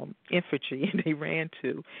the infantry they ran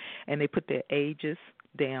to, and they put their ages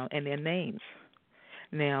down and their names.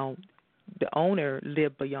 Now, the owner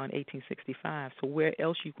lived beyond 1865, so where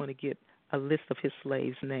else are you going to get a list of his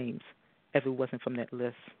slaves' names if it wasn't from that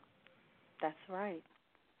list? That's right.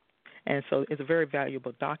 And so it's a very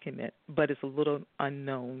valuable document, but it's a little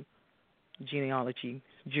unknown genealogy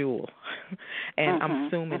jewel. And I'm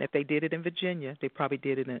assuming if they did it in Virginia, they probably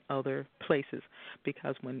did it in other places,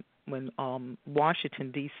 because when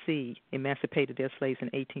Washington, D.C. emancipated their slaves in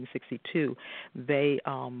 1862, they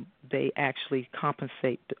actually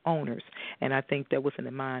compensate the owners. And I think that was in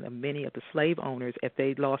the mind of many of the slave owners. If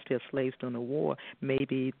they lost their slaves during the war,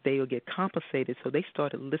 maybe they would get compensated. So they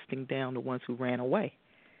started listing down the ones who ran away.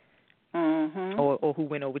 Or who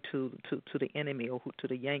went over to the enemy, or to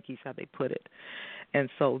the Yankees, how they put it. And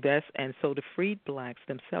so the freed blacks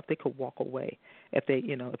themselves, they could walk away if they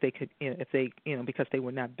because they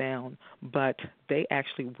were not bound, but they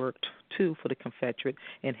actually worked too for the Confederate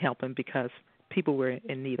in helping, because people were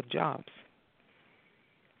in need of jobs.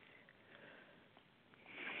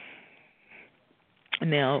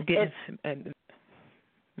 Now, excuse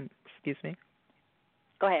me.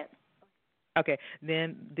 Go ahead. Okay,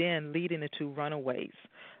 then leading into runaways.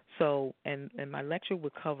 So, and my lecture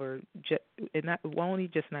would cover only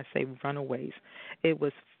just not say runaways. It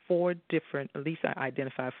was at least I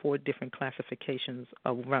identified 4 different classifications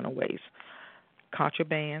of runaways: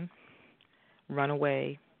 contraband,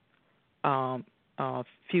 runaway,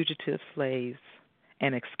 fugitive slaves,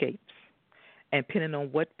 and escapes. And depending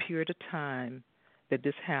on what period of time that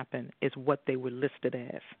this happened is what they were listed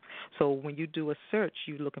as. So when you do a search,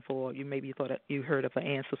 you're looking for, you thought you heard of an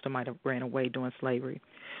ancestor might have ran away during slavery.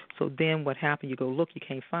 So then what happened, you go look, you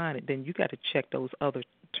can't find it, then you got to check those other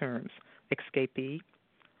terms: escapee,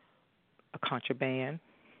 a contraband,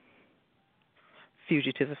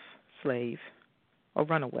 fugitive slave, or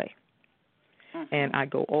runaway. And I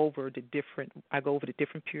go over the different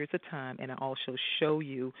periods of time, and I also show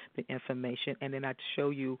you the information, and then I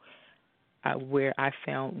show you where I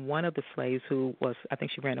found one of the slaves who was, I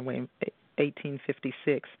think she ran away in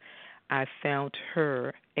 1856. I found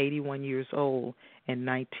her 81 years old in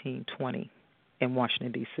 1920 in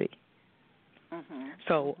Washington, D.C.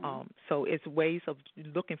 So it's ways of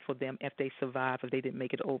looking for them if they survive, if they didn't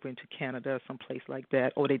make it over into Canada or someplace like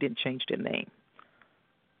that, or they didn't change their name.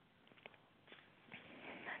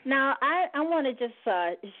 Now, I want to just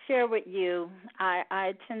share with you,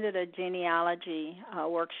 I attended a genealogy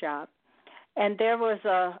workshop, and there was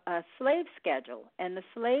a slave schedule, and the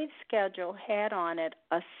slave schedule had on it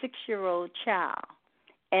a 6-year-old child,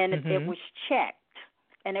 and it was checked,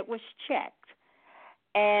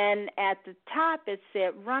 and at the top it said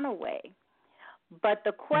runaway, but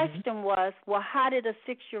the question was, well, how did a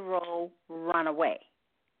 6-year-old run away?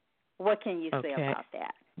 What can you say about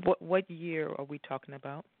that? What year are we talking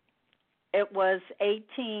about? It was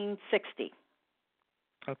 1860.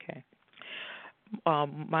 Okay.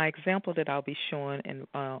 My example that I'll be showing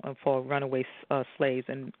for runaway slaves,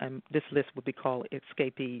 and this list would be called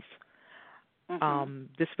escapees.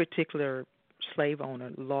 This particular slave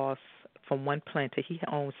owner lost from one plantation. He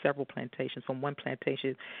owned several plantations. From one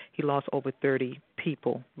plantation, he lost over 30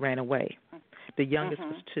 people, ran away. The youngest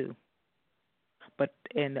was 2,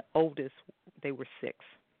 and the oldest, they were 6.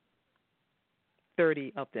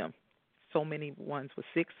 30 of them. So many ones were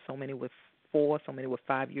 6, so many were 4, so many were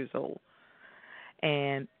 5 years old.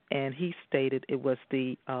 And he stated it was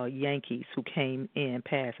the Yankees who came in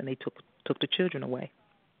past, and they took the children away.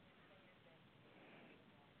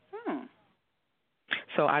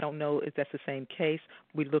 So I don't know if that's the same case.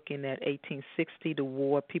 We're looking at 1860, the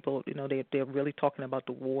war. People, they're really talking about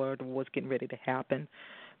the war. The war's getting ready to happen.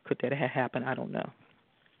 Could that have happened? I don't know.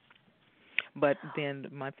 But then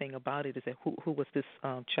my thing about it is that who was this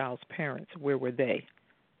child's parents? Where were they?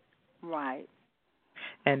 Right.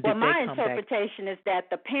 And well, my interpretation is that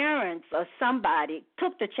the parents or somebody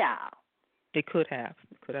took the child. They could have.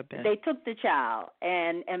 Could have been. They took the child,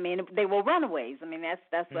 and I mean, they were runaways. I mean,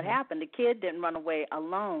 that's what happened. The kid didn't run away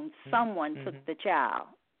alone. Someone took the child.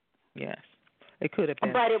 Yes, it could have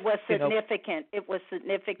been. But it was significant. It was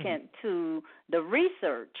significant to the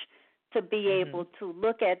research to be able to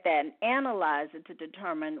look at that and analyze it to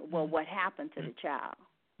determine, well, what happened to the child.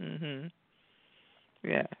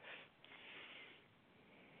 Yes.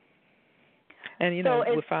 And so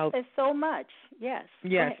without it's so much, yes.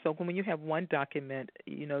 Yes. So when you have one document,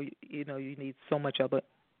 you need so much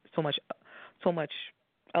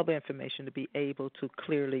other information to be able to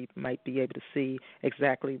clearly might be able to see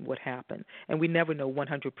exactly what happened. And we never know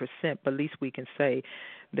 100%, but at least we can say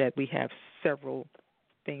that we have several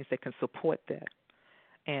things that can support that.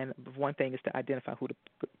 And one thing is to identify who the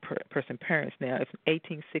person's parents. Now, if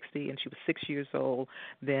 1860 and she was 6 years old,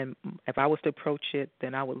 then if I was to approach it,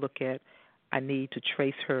 then I would look at, I need to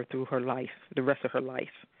trace her through her life, the rest of her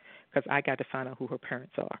life, because I got to find out who her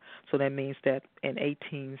parents are. So that means that in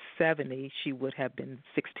 1870 she would have been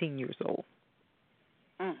 16 years old,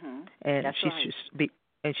 and That's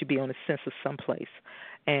she'd be on a census someplace.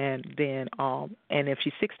 And then, and if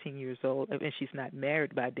she's 16 years old and she's not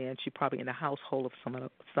married by then, she's probably in the household of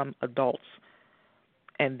some adults,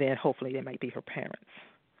 and then hopefully they might be her parents.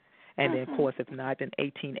 And then, of course, if not, then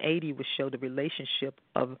 1880 would show the relationship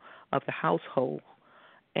of the household,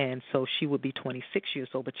 and so she would be 26 years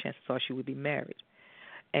old, but chances are she would be married.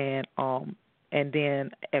 And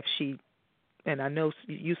then if she, and I know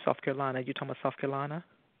you South Carolina, you're talking about South Carolina?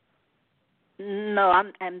 No,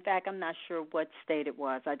 in fact, I'm not sure what state it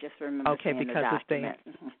was. I just remember seeing the document.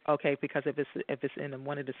 Because if it's in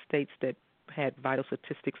one of the states that had vital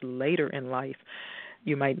statistics later in life,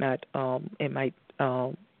 you might not.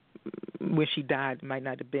 When she died, it might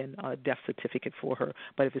not have been a death certificate for her.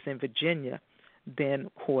 But if it's in Virginia, then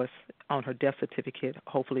of course on her death certificate,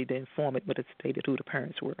 hopefully they inform it, but it stated who the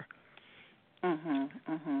parents were.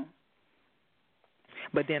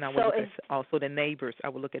 But then I would look at also the neighbors. I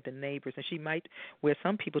would look at the neighbors, and she might, where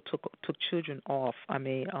some people took children off. I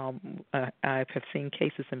mean, I have seen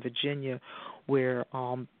cases in Virginia where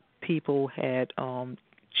people had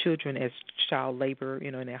children as child labor,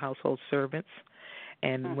 in their household servants,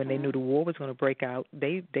 and when they knew the war was going to break out,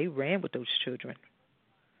 they ran with those children.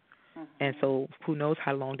 And so who knows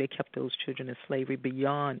how long they kept those children in slavery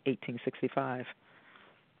beyond 1865.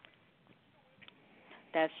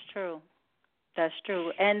 That's true. That's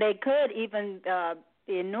true, and they could even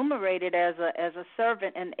be enumerated as a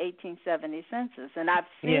servant in the 1870 census. And I've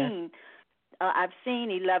seen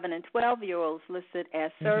 11 and 12-year-olds listed as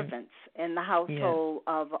servants in the household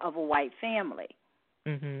of a white family.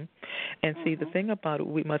 And see, the thing about it,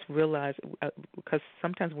 we must realize, because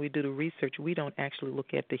sometimes when we do the research, we don't actually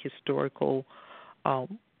look at the historical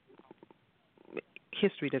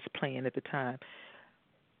history that's playing at the time.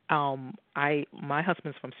 My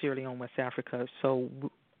husband's from Sierra Leone, West Africa, so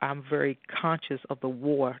I'm very conscious of the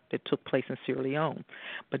war that took place in Sierra Leone.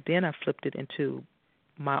 But then I flipped it into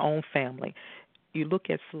my own family. You look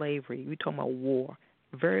at slavery, we talking about war.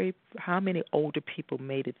 How many older people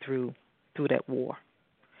made it through that war?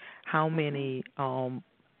 How many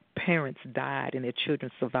parents died and their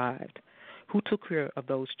children survived? Who took care of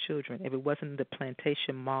those children? If it wasn't the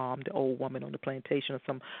plantation mom, the old woman on the plantation, or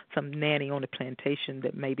some nanny on the plantation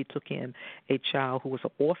that maybe took in a child who was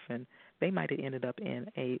an orphan, they might have ended up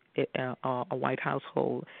in a white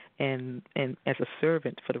household and as a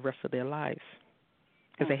servant for the rest of their lives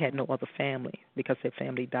because they had no other family because their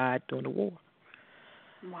family died during the war.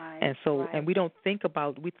 Right. And so, and we don't think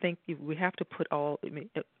about. We think we have to put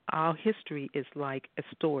our history is like a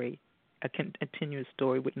story, a continuous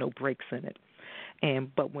story with no breaks in it.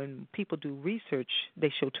 But when people do research,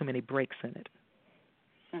 they show too many breaks in it.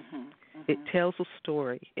 It tells a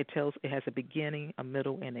story. It has a beginning, a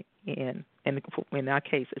middle, and an end. And in our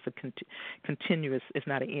case, it's a continuous. It's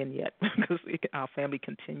not an end yet because our family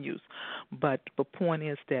continues. But the point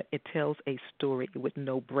is that it tells a story with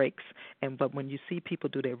no breaks. But when you see people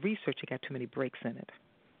do their research, it got too many breaks in it.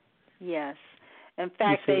 Yes. In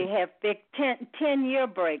fact, they have big 10-year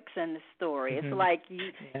breaks in the story. It's like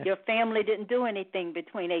your family didn't do anything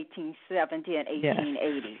between 1870 and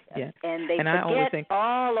 1880, and they forget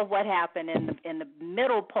all of what happened in the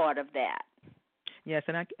middle part of that. Yes,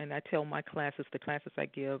 and I tell my classes, the classes I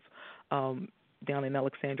give down in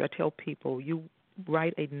Alexandria, I tell people you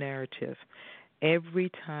write a narrative.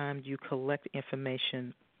 Every time you collect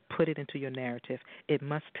information, put it into your narrative. It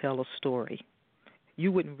must tell a story.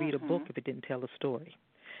 You wouldn't read a book if it didn't tell a story.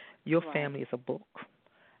 Your family is a book,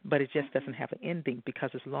 but it just doesn't have an ending because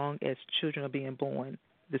as long as children are being born,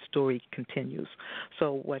 the story continues.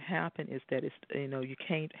 So what happened is that you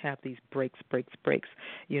can't have these breaks.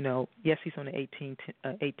 Yes, he's on the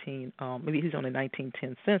maybe he's on the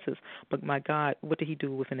 1910 census, but my God, what did he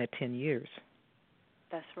do within that 10 years?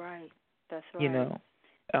 That's right.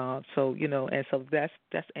 And so that's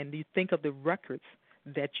and you think of the records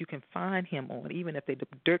that you can find him on, even if they're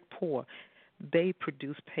dirt poor, they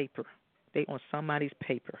produce paper. They on somebody's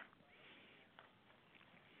paper.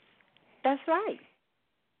 That's right.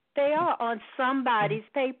 They are on somebody's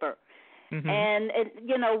paper. Mm-hmm. And,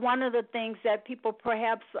 one of the things that people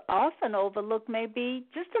perhaps often overlook may be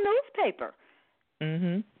just a newspaper.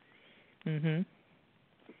 Mm-hmm.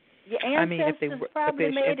 Your ancestors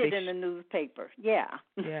probably made it in the newspaper. Yeah.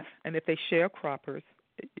 Yeah, and if they sharecroppers,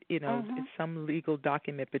 it's some legal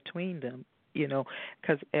document between them.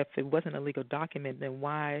 Because if it wasn't a legal document, then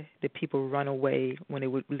why did people run away when they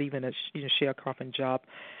were leaving a sharecropping job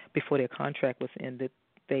before their contract was ended?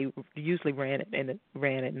 They usually ran at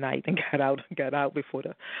night and got out before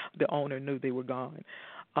the owner knew they were gone.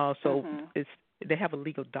 They have a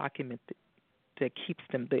legal document that keeps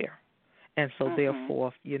them there, and so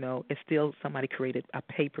therefore, it's still somebody created a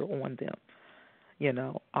paper on them.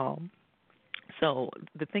 So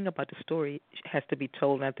the thing about the story has to be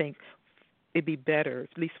told, and I think it'd be better,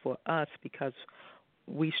 at least for us, because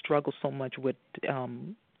we struggle so much with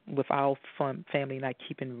our family not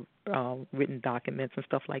keeping written documents and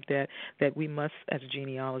stuff like that, that we must, as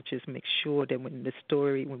genealogists, make sure that when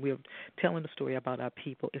we're telling the story about our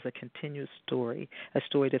people, is a continuous story, a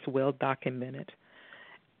story that's well documented,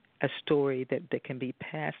 a story that can be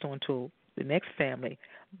passed on to the next family,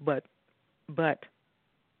 but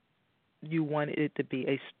you want it to be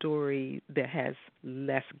a story that has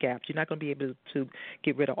less gaps. You're not going to be able to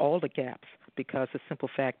get rid of all the gaps because the simple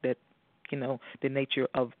fact that, the nature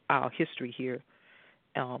of our history here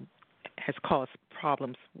has caused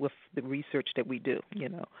problems with the research that we do,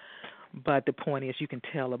 But the point is you can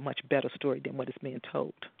tell a much better story than what is being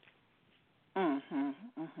told.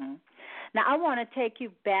 Now, I want to take you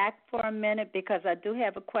back for a minute because I do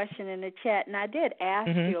have a question in the chat, and I did ask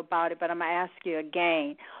you about it, but I'm going to ask you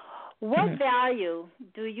again. What value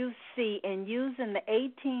do you see in using the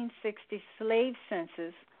 1860 slave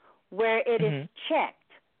census where it is checked,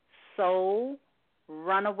 sold,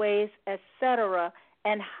 runaways, etc.,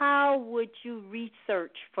 and how would you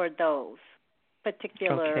research for those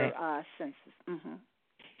particular census?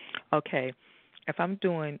 Okay. If I'm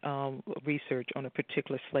doing research on a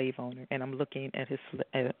particular slave owner and I'm looking at his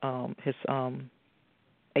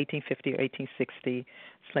 1850 or 1860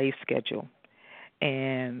 slave schedule,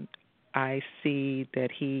 and I see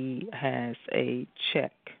that he has a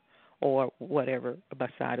check or whatever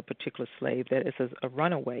beside a particular slave that is a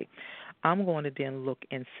runaway, I'm going to then look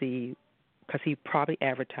and see, because he probably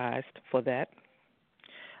advertised for that.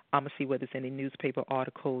 I'm going to see whether there's any newspaper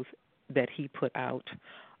articles that he put out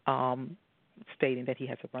stating that he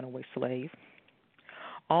has a runaway slave.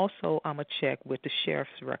 Also, I'm going to check with the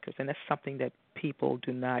sheriff's records, and that's something that people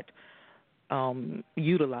do not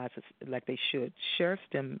utilize like they should. Sheriffs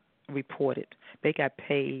them reported. They got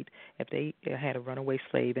paid if they had a runaway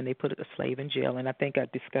slave and they put a slave in jail, and I think I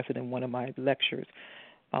discussed it in one of my lectures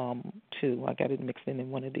too. I got it mixed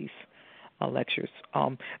in one of these lectures,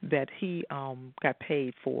 that he got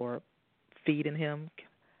paid for feeding him,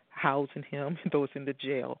 housing him, those in the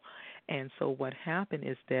jail. And so what happened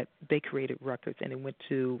is that they created records, and it went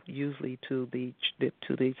usually to the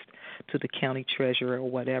county treasurer or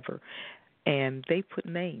whatever. And they put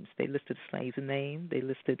names. They listed the slave's name. They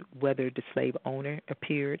listed whether the slave owner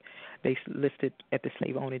appeared. They listed if the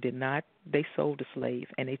slave owner did not. They sold the slave,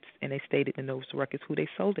 and they stated in those records who they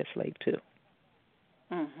sold that slave to.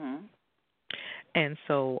 And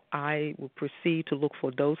so I will proceed to look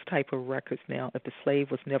for those type of records now. If the slave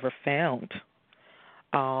was never found,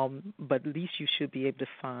 but at least you should be able to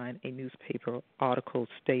find a newspaper article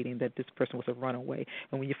stating that this person was a runaway.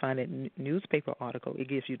 And when you find that newspaper article, it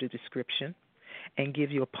gives you the description and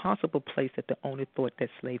gives you a possible place that the owner thought that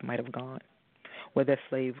slave might have gone. Where that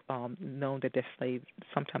slave, known that slave,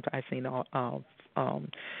 sometimes I've seen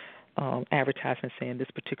advertisement saying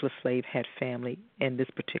this particular slave had family in this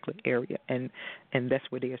particular area, and that's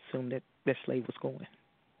where they assumed that slave was going.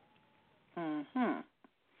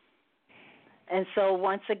 And so,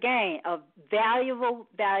 once again, a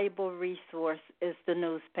valuable resource is the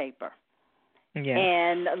newspaper. Yeah.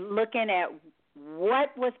 And looking at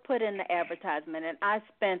what was put in the advertisement, and I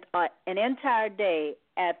spent an entire day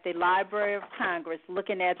at the Library of Congress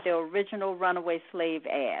looking at the original runaway slave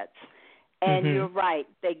ads. And you're right,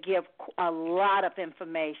 they give a lot of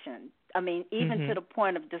information. I mean, even Mm-hmm. to the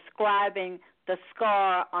point of describing the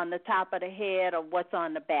scar on the top of the head or what's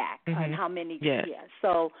on the back and how many. Yes. Yeah.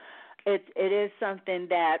 So it is something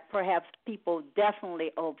that perhaps people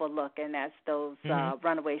definitely overlook, and that's those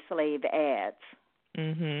runaway slave ads.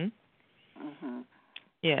 Mhm.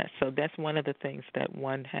 Yeah, so that's one of the things that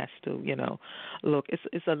one has to, look.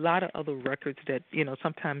 It's a lot of other records that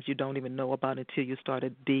sometimes you don't even know about until you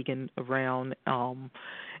started digging around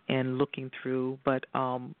and looking through. But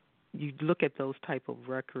you look at those type of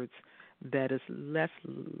records that is less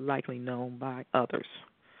likely known by others,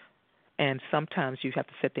 and sometimes you have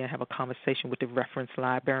to sit there and have a conversation with the reference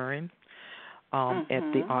librarian.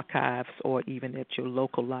 At the archives or even at your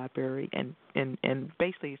local library and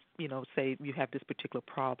basically, say you have this particular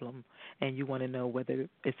problem and you want to know whether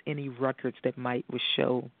it's any records that might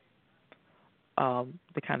show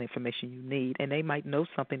the kind of information you need, and they might know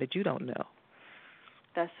something that you don't know.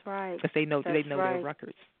 That's right. Because they know their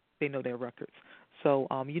records. They know their records. So,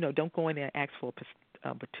 don't go in there and ask for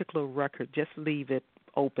a particular record. Just leave it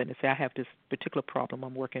open and say, I have this particular problem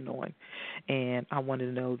I'm working on, and I want to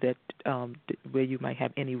know that where you might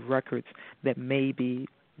have any records that maybe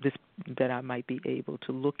that I might be able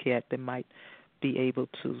to look at that might be able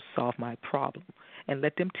to solve my problem, and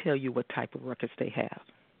let them tell you what type of records they have.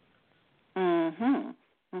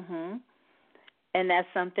 And that's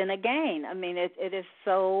something, again, I mean, it is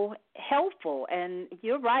so helpful. And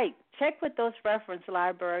you're right. Check with those reference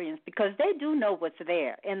librarians because they do know what's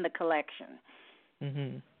there in the collection.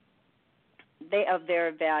 They are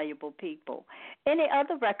very valuable people. Any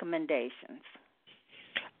other recommendations?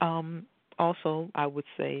 Also, I would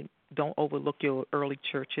say don't overlook your early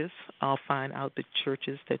churches. Find out the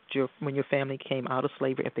churches that when your family came out of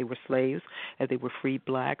slavery, if they were slaves, if they were free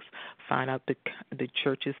blacks. Find out the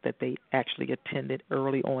churches that they actually attended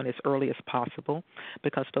early on, as early as possible,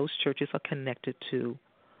 because those churches are connected to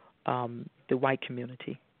the white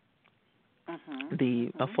community.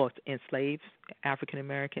 For enslaved African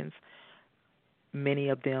Americans, many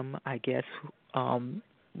of them, I guess,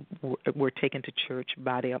 were taken to church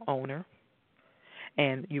by their owner.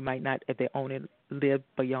 And you might not, if their owner lived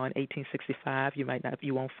beyond 1865,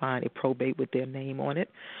 you won't find a probate with their name on it,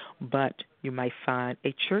 but you might find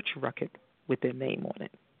a church record with their name on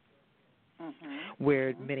it.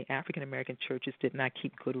 Where many African American churches did not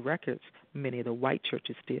keep good records, many of the white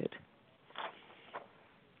churches did.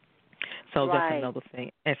 So that's another thing.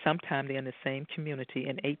 And sometimes they're in the same community.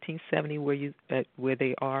 In 1870, where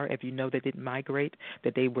they are, if you know they didn't migrate,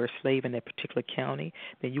 that they were a slave in that particular county,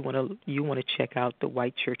 then you want to check out the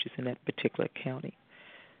white churches in that particular county.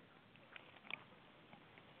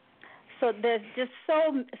 So there's just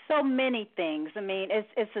so many things. I mean,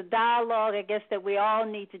 it's a dialogue, I guess, that we all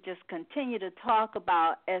need to just continue to talk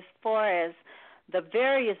about as far as the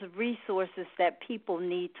various resources that people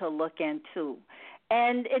need to look into.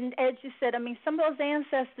 And as you said, I mean, some of those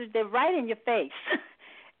ancestors, they're right in your face.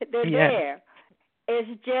 They're there. It's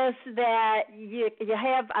just that you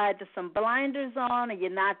have either some blinders on or you're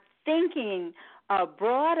not thinking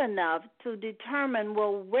broad enough to determine,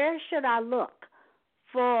 well, where should I look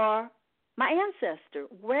for my ancestor?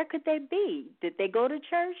 Where could they be? Did they go to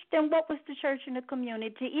church? Then what was the church in the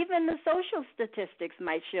community? Even the social statistics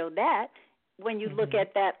might show that when you look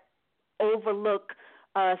at that overlook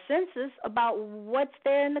census about what's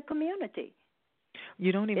there in the community.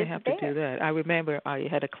 You don't even have to do that. I remember I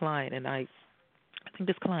had a client, and I think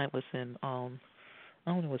this client was in, I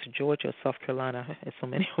don't know, it was Georgia or South Carolina. I had so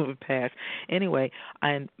many over past. Anyway,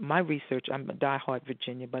 my research, I'm a diehard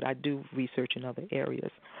Virginia, but I do research in other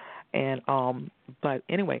areas. And but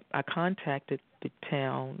anyway, I contacted the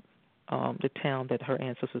town that her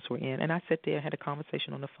ancestors were in, and I sat there and had a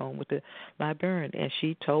conversation on the phone with the librarian, and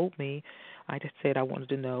she told me, I just said I wanted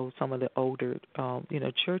to know some of the older,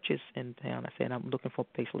 churches in town. I said I'm looking for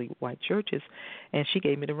basically white churches, and she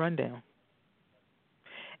gave me the rundown.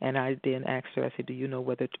 And I then asked her, I said, do you know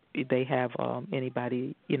whether they have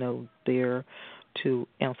anybody, there to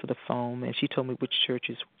answer the phone? And she told me which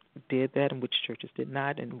churches did that and which churches did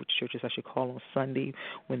not, and which churches I should call on Sunday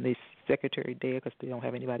when the secretary there, because they don't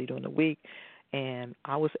have anybody during the week. And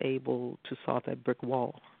I was able to solve that brick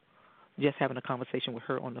wall, just having a conversation with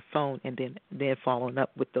her on the phone, and then following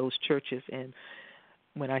up with those churches. And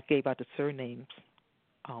when I gave out the surnames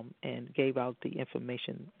and gave out the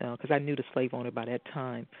information, because I knew the slave owner by that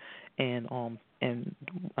time, and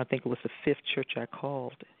I think it was the fifth church I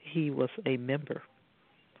called, he was a member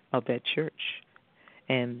of that church.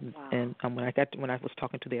 And when I was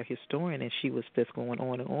talking to their historian, and she was just going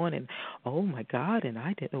on, and oh my God, and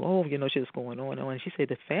I didn't, she was going on, and she said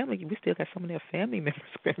the family, we still got some of their family members,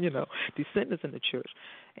 descendants in the church,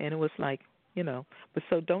 and it was like, But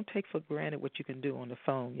so don't take for granted what you can do on the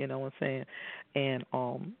phone. You know what I'm saying?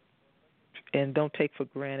 And don't take for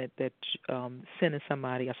granted that sending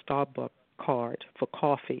somebody a Starbucks card for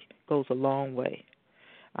coffee goes a long way.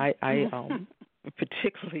 I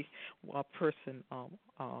particularly a person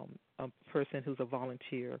who's a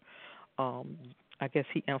volunteer. I guess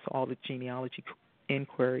he answered all the genealogy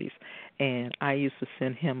inquiries, and I used to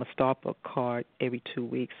send him a Starbucks card every 2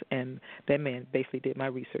 weeks, and that man basically did my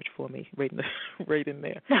research for me right in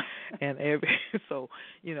there. And so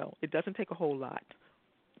it doesn't take a whole lot.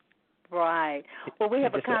 Right. Well, we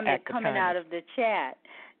have a comment coming out of the chat.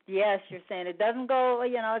 Yes, you're saying it doesn't go,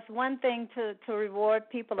 it's one thing to reward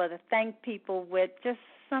people or to thank people with just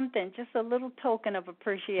something, just a little token of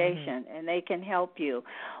appreciation, and they can help you.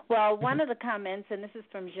 Well, one of the comments, and this is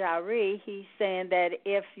from Jari, he's saying that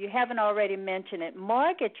if you haven't already mentioned it,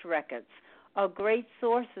 mortgage records are great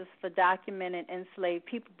sources for documenting enslaved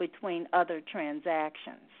people between other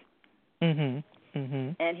transactions. And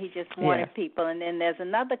he just wanted people. And then there's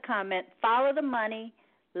another comment, follow the money,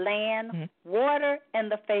 land, water, and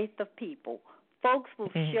the faith of people. Folks will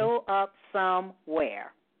show up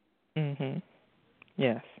somewhere.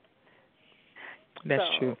 Yes. That's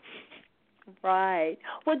true. Right.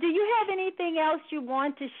 Well, do you have anything else you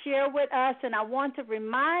want to share with us? And I want to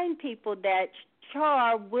remind people that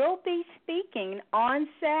Char will be speaking on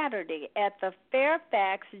Saturday at the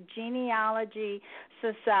Fairfax Genealogy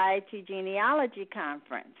Society Genealogy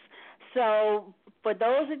Conference. So for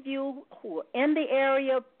those of you who are in the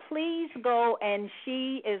area, please go, and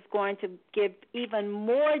she is going to give even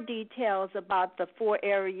more details about the 4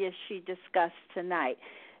 areas she discussed tonight.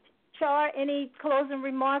 Char, any closing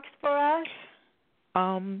remarks for us?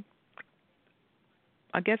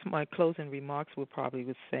 I guess my closing remarks would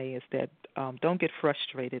say is that don't get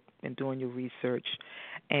frustrated in doing your research,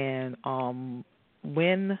 and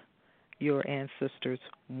when your ancestors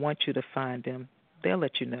want you to find them, they'll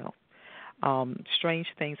let you know. Strange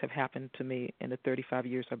things have happened to me in the 35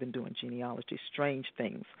 years I've been doing genealogy. Strange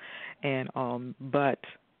things, and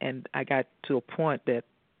I got to a point that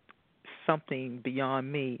something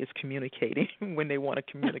beyond me is communicating when they want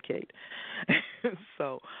to communicate.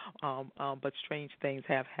 So, but strange things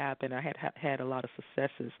have happened. I had a lot of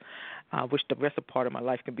successes. I wish the rest of part of my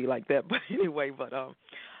life could be like that. But anyway,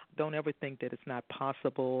 don't ever think that it's not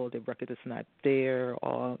possible, the record is not there,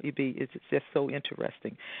 or it's just so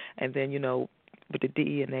interesting. And then, with the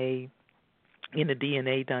DNA,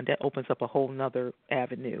 done, that opens up a whole nother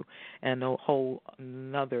avenue and a whole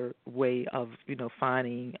another way of,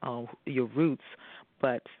 finding your roots,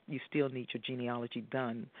 but you still need your genealogy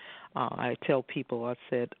done. I tell people, I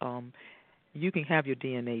said, you can have your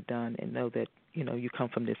DNA done and know that, you come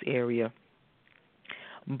from this area,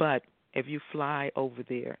 but if you fly over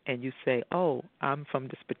there and you say, oh, I'm from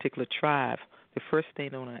this particular tribe, the first thing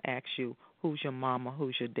they're going to ask you, who's your mama,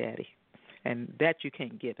 who's your daddy? And that you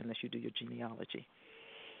can't get unless you do your genealogy.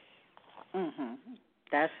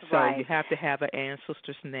 That's right. So you have to have an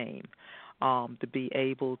ancestor's name to be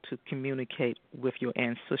able to communicate with your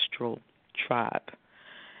ancestral tribe.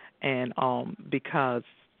 And because,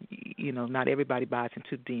 not everybody buys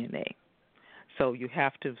into DNA. So you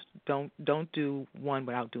have to don't do one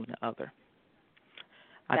without doing the other.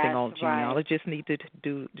 I think all genealogists need to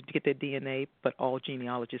get their DNA, but all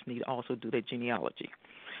genealogists need to also do their genealogy.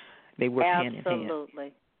 They work hand in hand.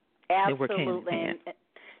 Absolutely. They work hand in hand.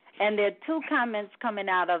 And there are 2 comments coming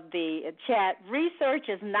out of the chat. Research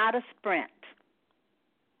is not a sprint.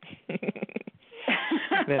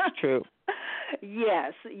 That's true.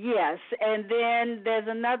 Yes. And then there's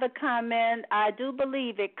another comment. I do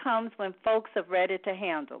believe it comes when folks are ready to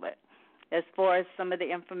handle it, as far as some of the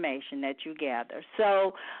information that you gather.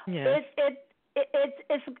 So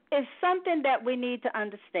it's something that we need to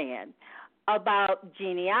understand about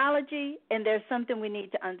genealogy, and there's something we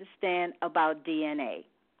need to understand about DNA.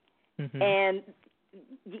 And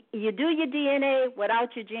you do your DNA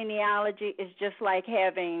without your genealogy is just like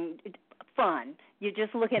having fun. You're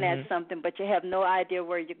just looking at something, but you have no idea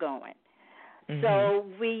where you're going. So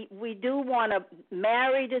we do want to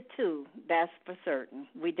marry the 2, that's for certain.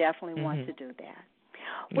 We definitely want to do that.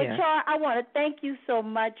 Well, Char, I want to thank you so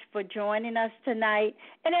much for joining us tonight.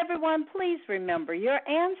 And everyone, please remember, your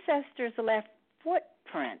ancestors left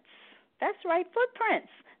footprints. That's right, footprints.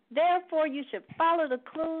 Therefore, you should follow the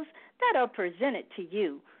clues that are presented to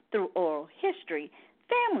you through oral history,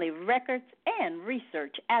 family records, and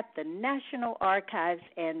research at the National Archives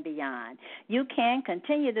and beyond. You can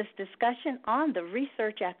continue this discussion on the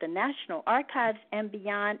Research at the National Archives and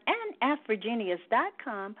beyond and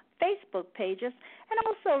Afrogenius.com Facebook pages, and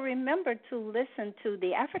also remember to listen to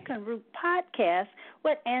the African Root podcast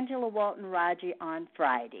with Angela Walton Raji on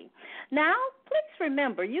Friday. Now, please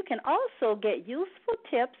remember you can also get useful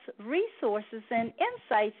tips, resources, and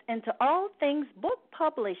insights into all things book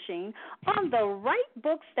publishing on the Write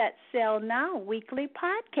Books That Sell Now weekly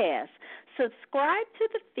podcast. Subscribe to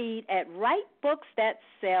the feed at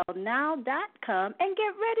writebooksthatsellnow.com and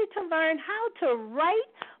get ready to learn how to write,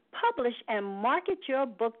 publish, and market your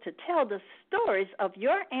book to tell the stories of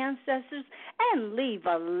your ancestors and leave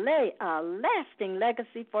a lasting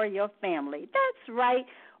legacy for your family. That's right,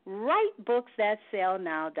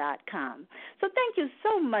 writebooksthatsellnow.com. So thank you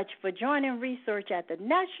so much for joining Research at the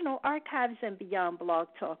National Archives and Beyond Blog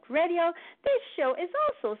Talk Radio. This show is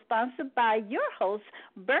also sponsored by your host,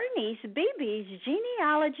 Bernice BB's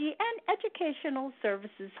Genealogy and Educational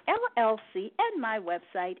Services, LLC, and my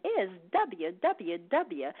website is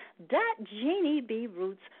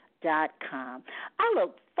www.geniebroots.com. I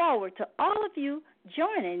look forward to all of you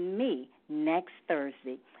joining me next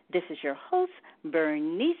Thursday. This is your host,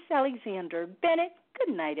 Bernice Alexander Bennett.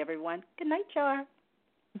 Good night, everyone. Good night, Char.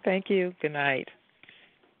 Thank you. Good night.